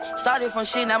like me? Started from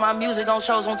shit, now my music on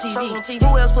shows on TV.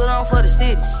 Who else put on for the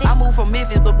city? I moved from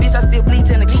Memphis, but bitch, I still bleed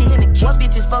in the key. What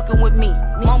bitch is fucking with me?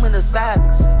 Moment of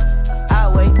silence. I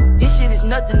wait. This shit is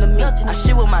nothing to me. I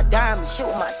shit with my diamonds.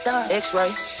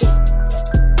 X-ray.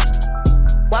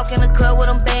 Walk in the club with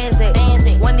them bands at.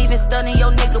 Wasn't even stunning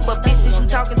your nigga, but bitches, you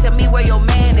talking to me where your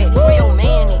man at? Where your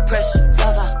man at? Pressure,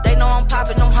 Zaza. They know I'm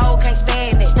popping, them hoes can't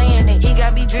stand it. He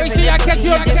got me dripping, that pussy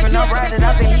different. I'm riding,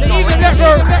 I bet he gon' rap.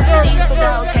 These pussy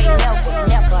hoes can't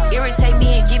never irritate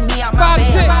me and get me out my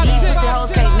bed. These pussy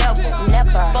hoes can't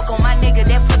never fuck on my nigga,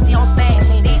 that pussy on stand.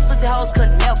 These pussy hoes could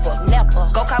never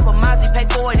go cop a Mozzie, pay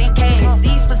for it in cash.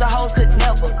 These pussy hoes could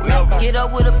never get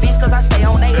up with a bitch cause I stay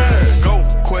on they ass. Go,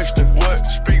 question, what?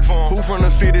 Speak for him. Who from the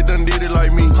city done did it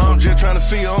like me? I'm just trying to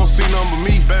see, I don't see none but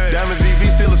me. Diamond VV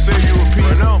still a say you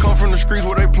repeat. Come from the streets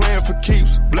where they playing for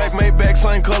keeps. Black made back,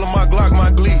 same color, my Glock, my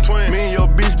Glee. Me and your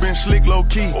bitch been slick low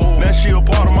key. Now she a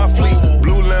part of my fleet.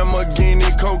 Blue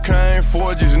Lamborghini, cocaine,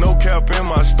 forges, no cap in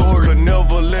my story. Could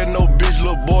never let no bitch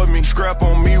little boy me. Scrap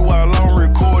on me while I'm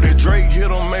recorded. Drake hit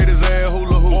him, made his ass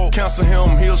hula hoop. Cancel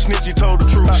him, he'll snitch, he told the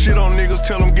truth. Shit on niggas,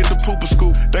 tell him get the pooper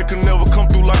scoop. They could never come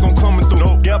through like I'm coming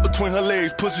through. Gap between her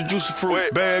legs, pussy juicy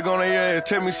fruit. Bag on their ass,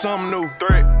 tell me something new.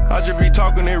 I just be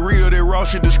talking that real, that raw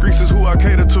shit. The streets is who I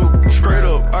cater to. Straight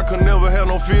up, I could never have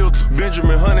no filter.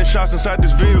 Benjamin, 100 shots inside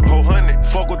this vehicle. 100.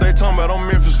 Fuck what they talking about, I'm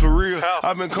Memphis for real.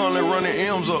 I been calling running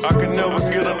M's up. I could never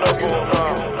get enough of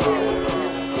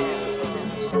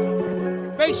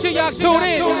them. Make sure y'all tune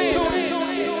in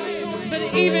to the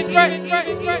even,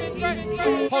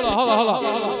 hold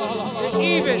on.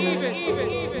 Even,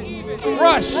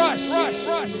 rush.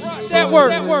 That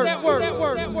word.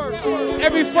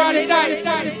 Every Friday night,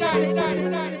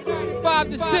 5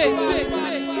 to 6.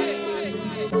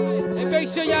 And make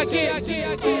sure y'all get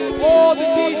all the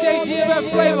DJ GMF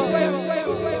flavor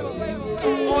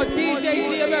on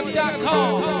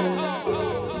DJGMF.com.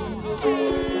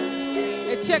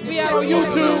 And check me out on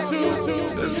YouTube.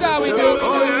 This is how we do.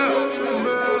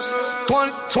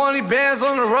 20 bands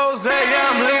on the rose, yeah,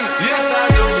 I'm leaning. Yes, I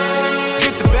do.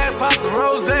 Get the bag, pop the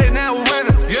rose, now we're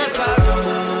winning. Yes, I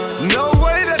do. No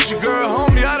way that's your girl,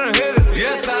 homie, I done hit it.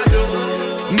 Yes, I do.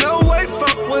 No way,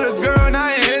 fuck with a girl and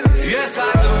I ain't hit it. Yes,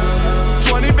 I do.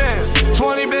 20 bands,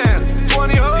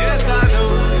 20 hoes. Yes, I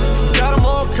do. Got them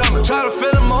all coming, try to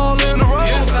fit them all in a row.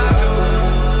 Yes, I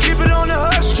do. Keep it on the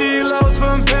hush, kilos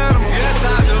from Panama. Yes,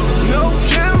 I do. No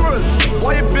cameras,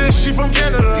 why your bitch, she from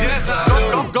Canada. Yes, I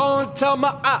do. I'm going tell my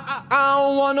ops, I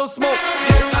don't want no smoke.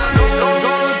 Yes, I do. I'm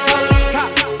going tell the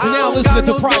cops. You're now listening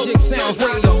to Project Sounds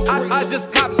Radio. I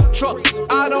just copped the truck,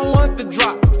 I don't want the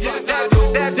drop. Yes, I do.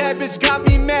 That bitch got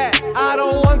me mad, I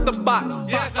don't want the box.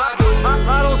 Yes, I do.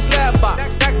 I don't slap box,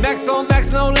 max on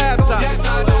max, no laptop. Yes,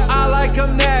 I do. I like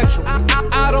them natural,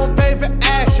 I don't pay for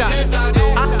ass shots. Yes, I do.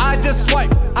 I just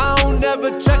swipe, I don't never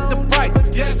check the price.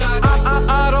 Yes, I do.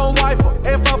 I don't wife her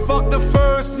if I fuck the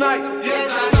first night. Yes,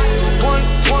 I do.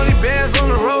 20 bands on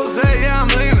the rose, yeah, I'm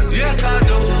leaning. Yes, I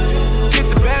do. Get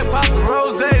the bag, pop the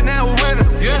rose, now we're winning.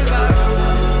 Yes, I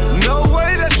do. No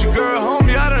way that's your girl,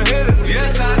 homie, I done hit it.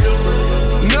 Yes, I do.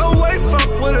 No way, fuck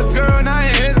with a girl and I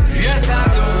ain't hit it. Yes, I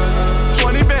do.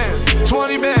 20 bands,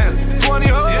 20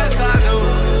 hoes. Yes, I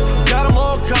do. Got them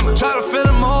all coming, try to fit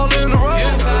them all in a row.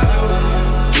 Yes,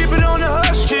 I do. Keep it on the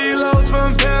hush, kilos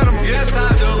from Panama. Yes, I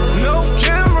do. No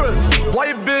cameras,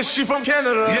 white bitch, she from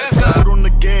Canada. Yes, I do. Put on the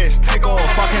gas, take off,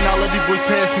 I cannot let these boys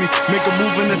pass me. Make a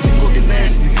move and the scene gon' get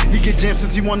nasty. He get jammed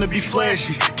since he wanna be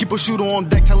flashy. Keep a shooter on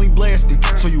deck till he blasting.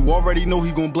 So you already know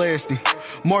he gon' blast him.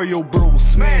 Mario bro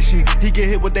smashing. He get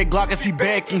hit with that Glock if he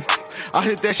backing. I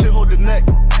hit that shit, hold the neck.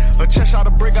 A chest shot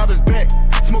to break out his back.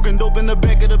 Smoking dope in the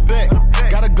back of the back.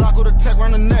 Got a Glock with a tech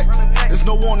round the neck. There's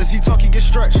no warnings, he talk, he get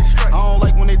stretched. I don't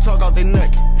like when they talk out their neck.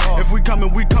 If we coming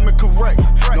correct.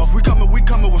 No, if we coming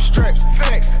with straps.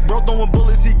 Facts. Bro throwing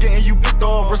bullets, he getting you picked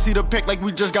off. Receipt the pack like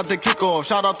we just got the kickoff.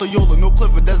 Shout out to Yola, no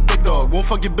Clifford, that's big dog. Won't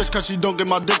fuck your bitch cause she don't get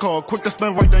my dick hard. Quick to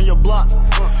spin right down your block.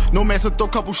 No man to throw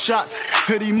couple shots.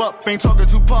 Hit him up, ain't talking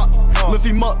too pop. Lift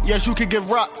him up, yes you can get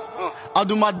rocked. I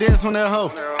do my dance on that hoe.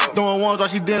 Throwing ones while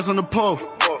she dance on the pole.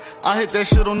 I hit that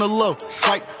shit on the low.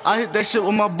 Psych, I hit that shit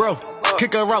with my bro.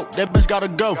 Kick her out, that bitch gotta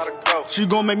go. She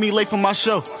gon' make me late for my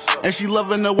show. And she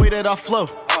loving the way that I flow.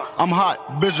 I'm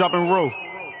hot, bitch dropping roll.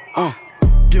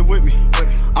 Get with me.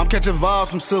 I'm catching vibes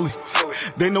from silly.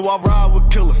 They know I ride with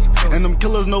killers. And them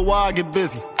killers know why I get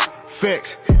busy.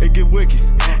 Facts, it get wicked.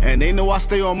 And they know I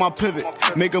stay on my pivot.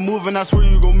 Make a move and I swear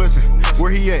you gon' miss it.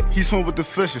 Where he at? He swim with the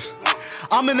fishes.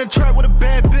 I'm in the trap with a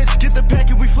bad bitch. Get the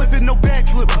packet, we flippin', no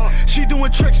backflip. She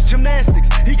doing tricks, gymnastics.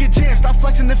 He get jammed, stop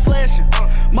flexing and flashing.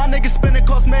 My niggas spinning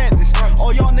cause madness.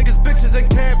 All y'all niggas bitches and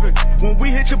camping. When we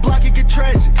hit your block, it get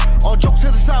tragic. All jokes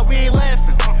to the side, we ain't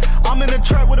laughing. I'm in the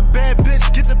trap with a bad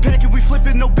bitch. Get the packet, we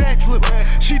flippin', no backflip.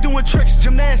 She doing tricks,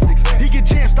 gymnastics. He get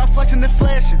jammed, stop flexing and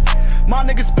flashing. My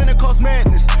niggas spinning cause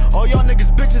madness. All y'all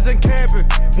niggas bitches and camping.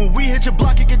 When we hit your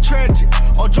block, it get tragic.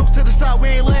 All jokes to the side, we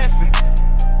ain't laughing.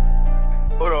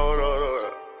 Hold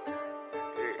on.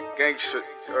 Yeah, gang shit.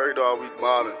 Every dog we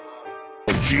mobbing.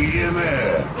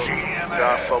 GMF. See,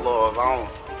 I fell off. I don't.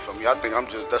 For me, I think I'm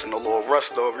just that's no little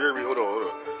rust over here. Hold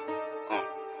on.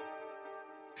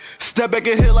 Step back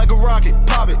and hit like a rocket.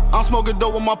 Pop it. I'm smoking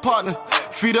dope with my partner.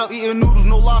 Feet up, eating noodles,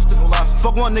 no lobster.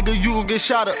 Fuck one nigga, you gon' get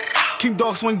shot up. King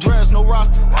dog swing dreads, no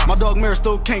roster. My dog Mary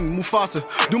still king, Mufasa.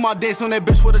 Do my dance on that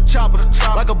bitch with a chopper.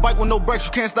 Like a bike with no brakes,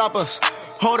 you can't stop us.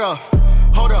 Hold up.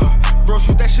 Bro,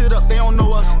 shoot that shit up, they don't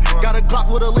know us. Got a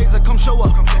Glock with a laser, come show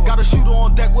up. Got a shooter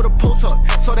on deck with a pull tuck.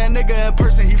 So that nigga in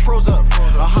person, he froze up.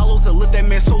 A hollows that lit that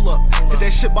man soul up. Hit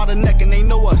that shit by the neck and they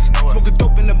know us. Smoking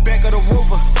dope in the back of the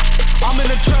Rover. I'm in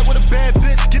the trap with a bad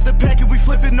bitch. Get the packet, we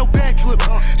flippin', no backflip.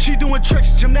 She doing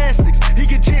tricks, gymnastics. He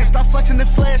get jammed, stop flexing and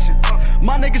flashing.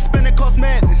 My niggas spinning cause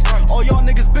madness. All y'all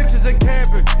niggas bitches and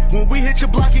camping. When we hit your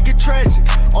block, it get tragic.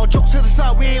 All jokes to the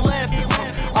side, we ain't laughing.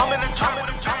 I'm in the trap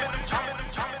with a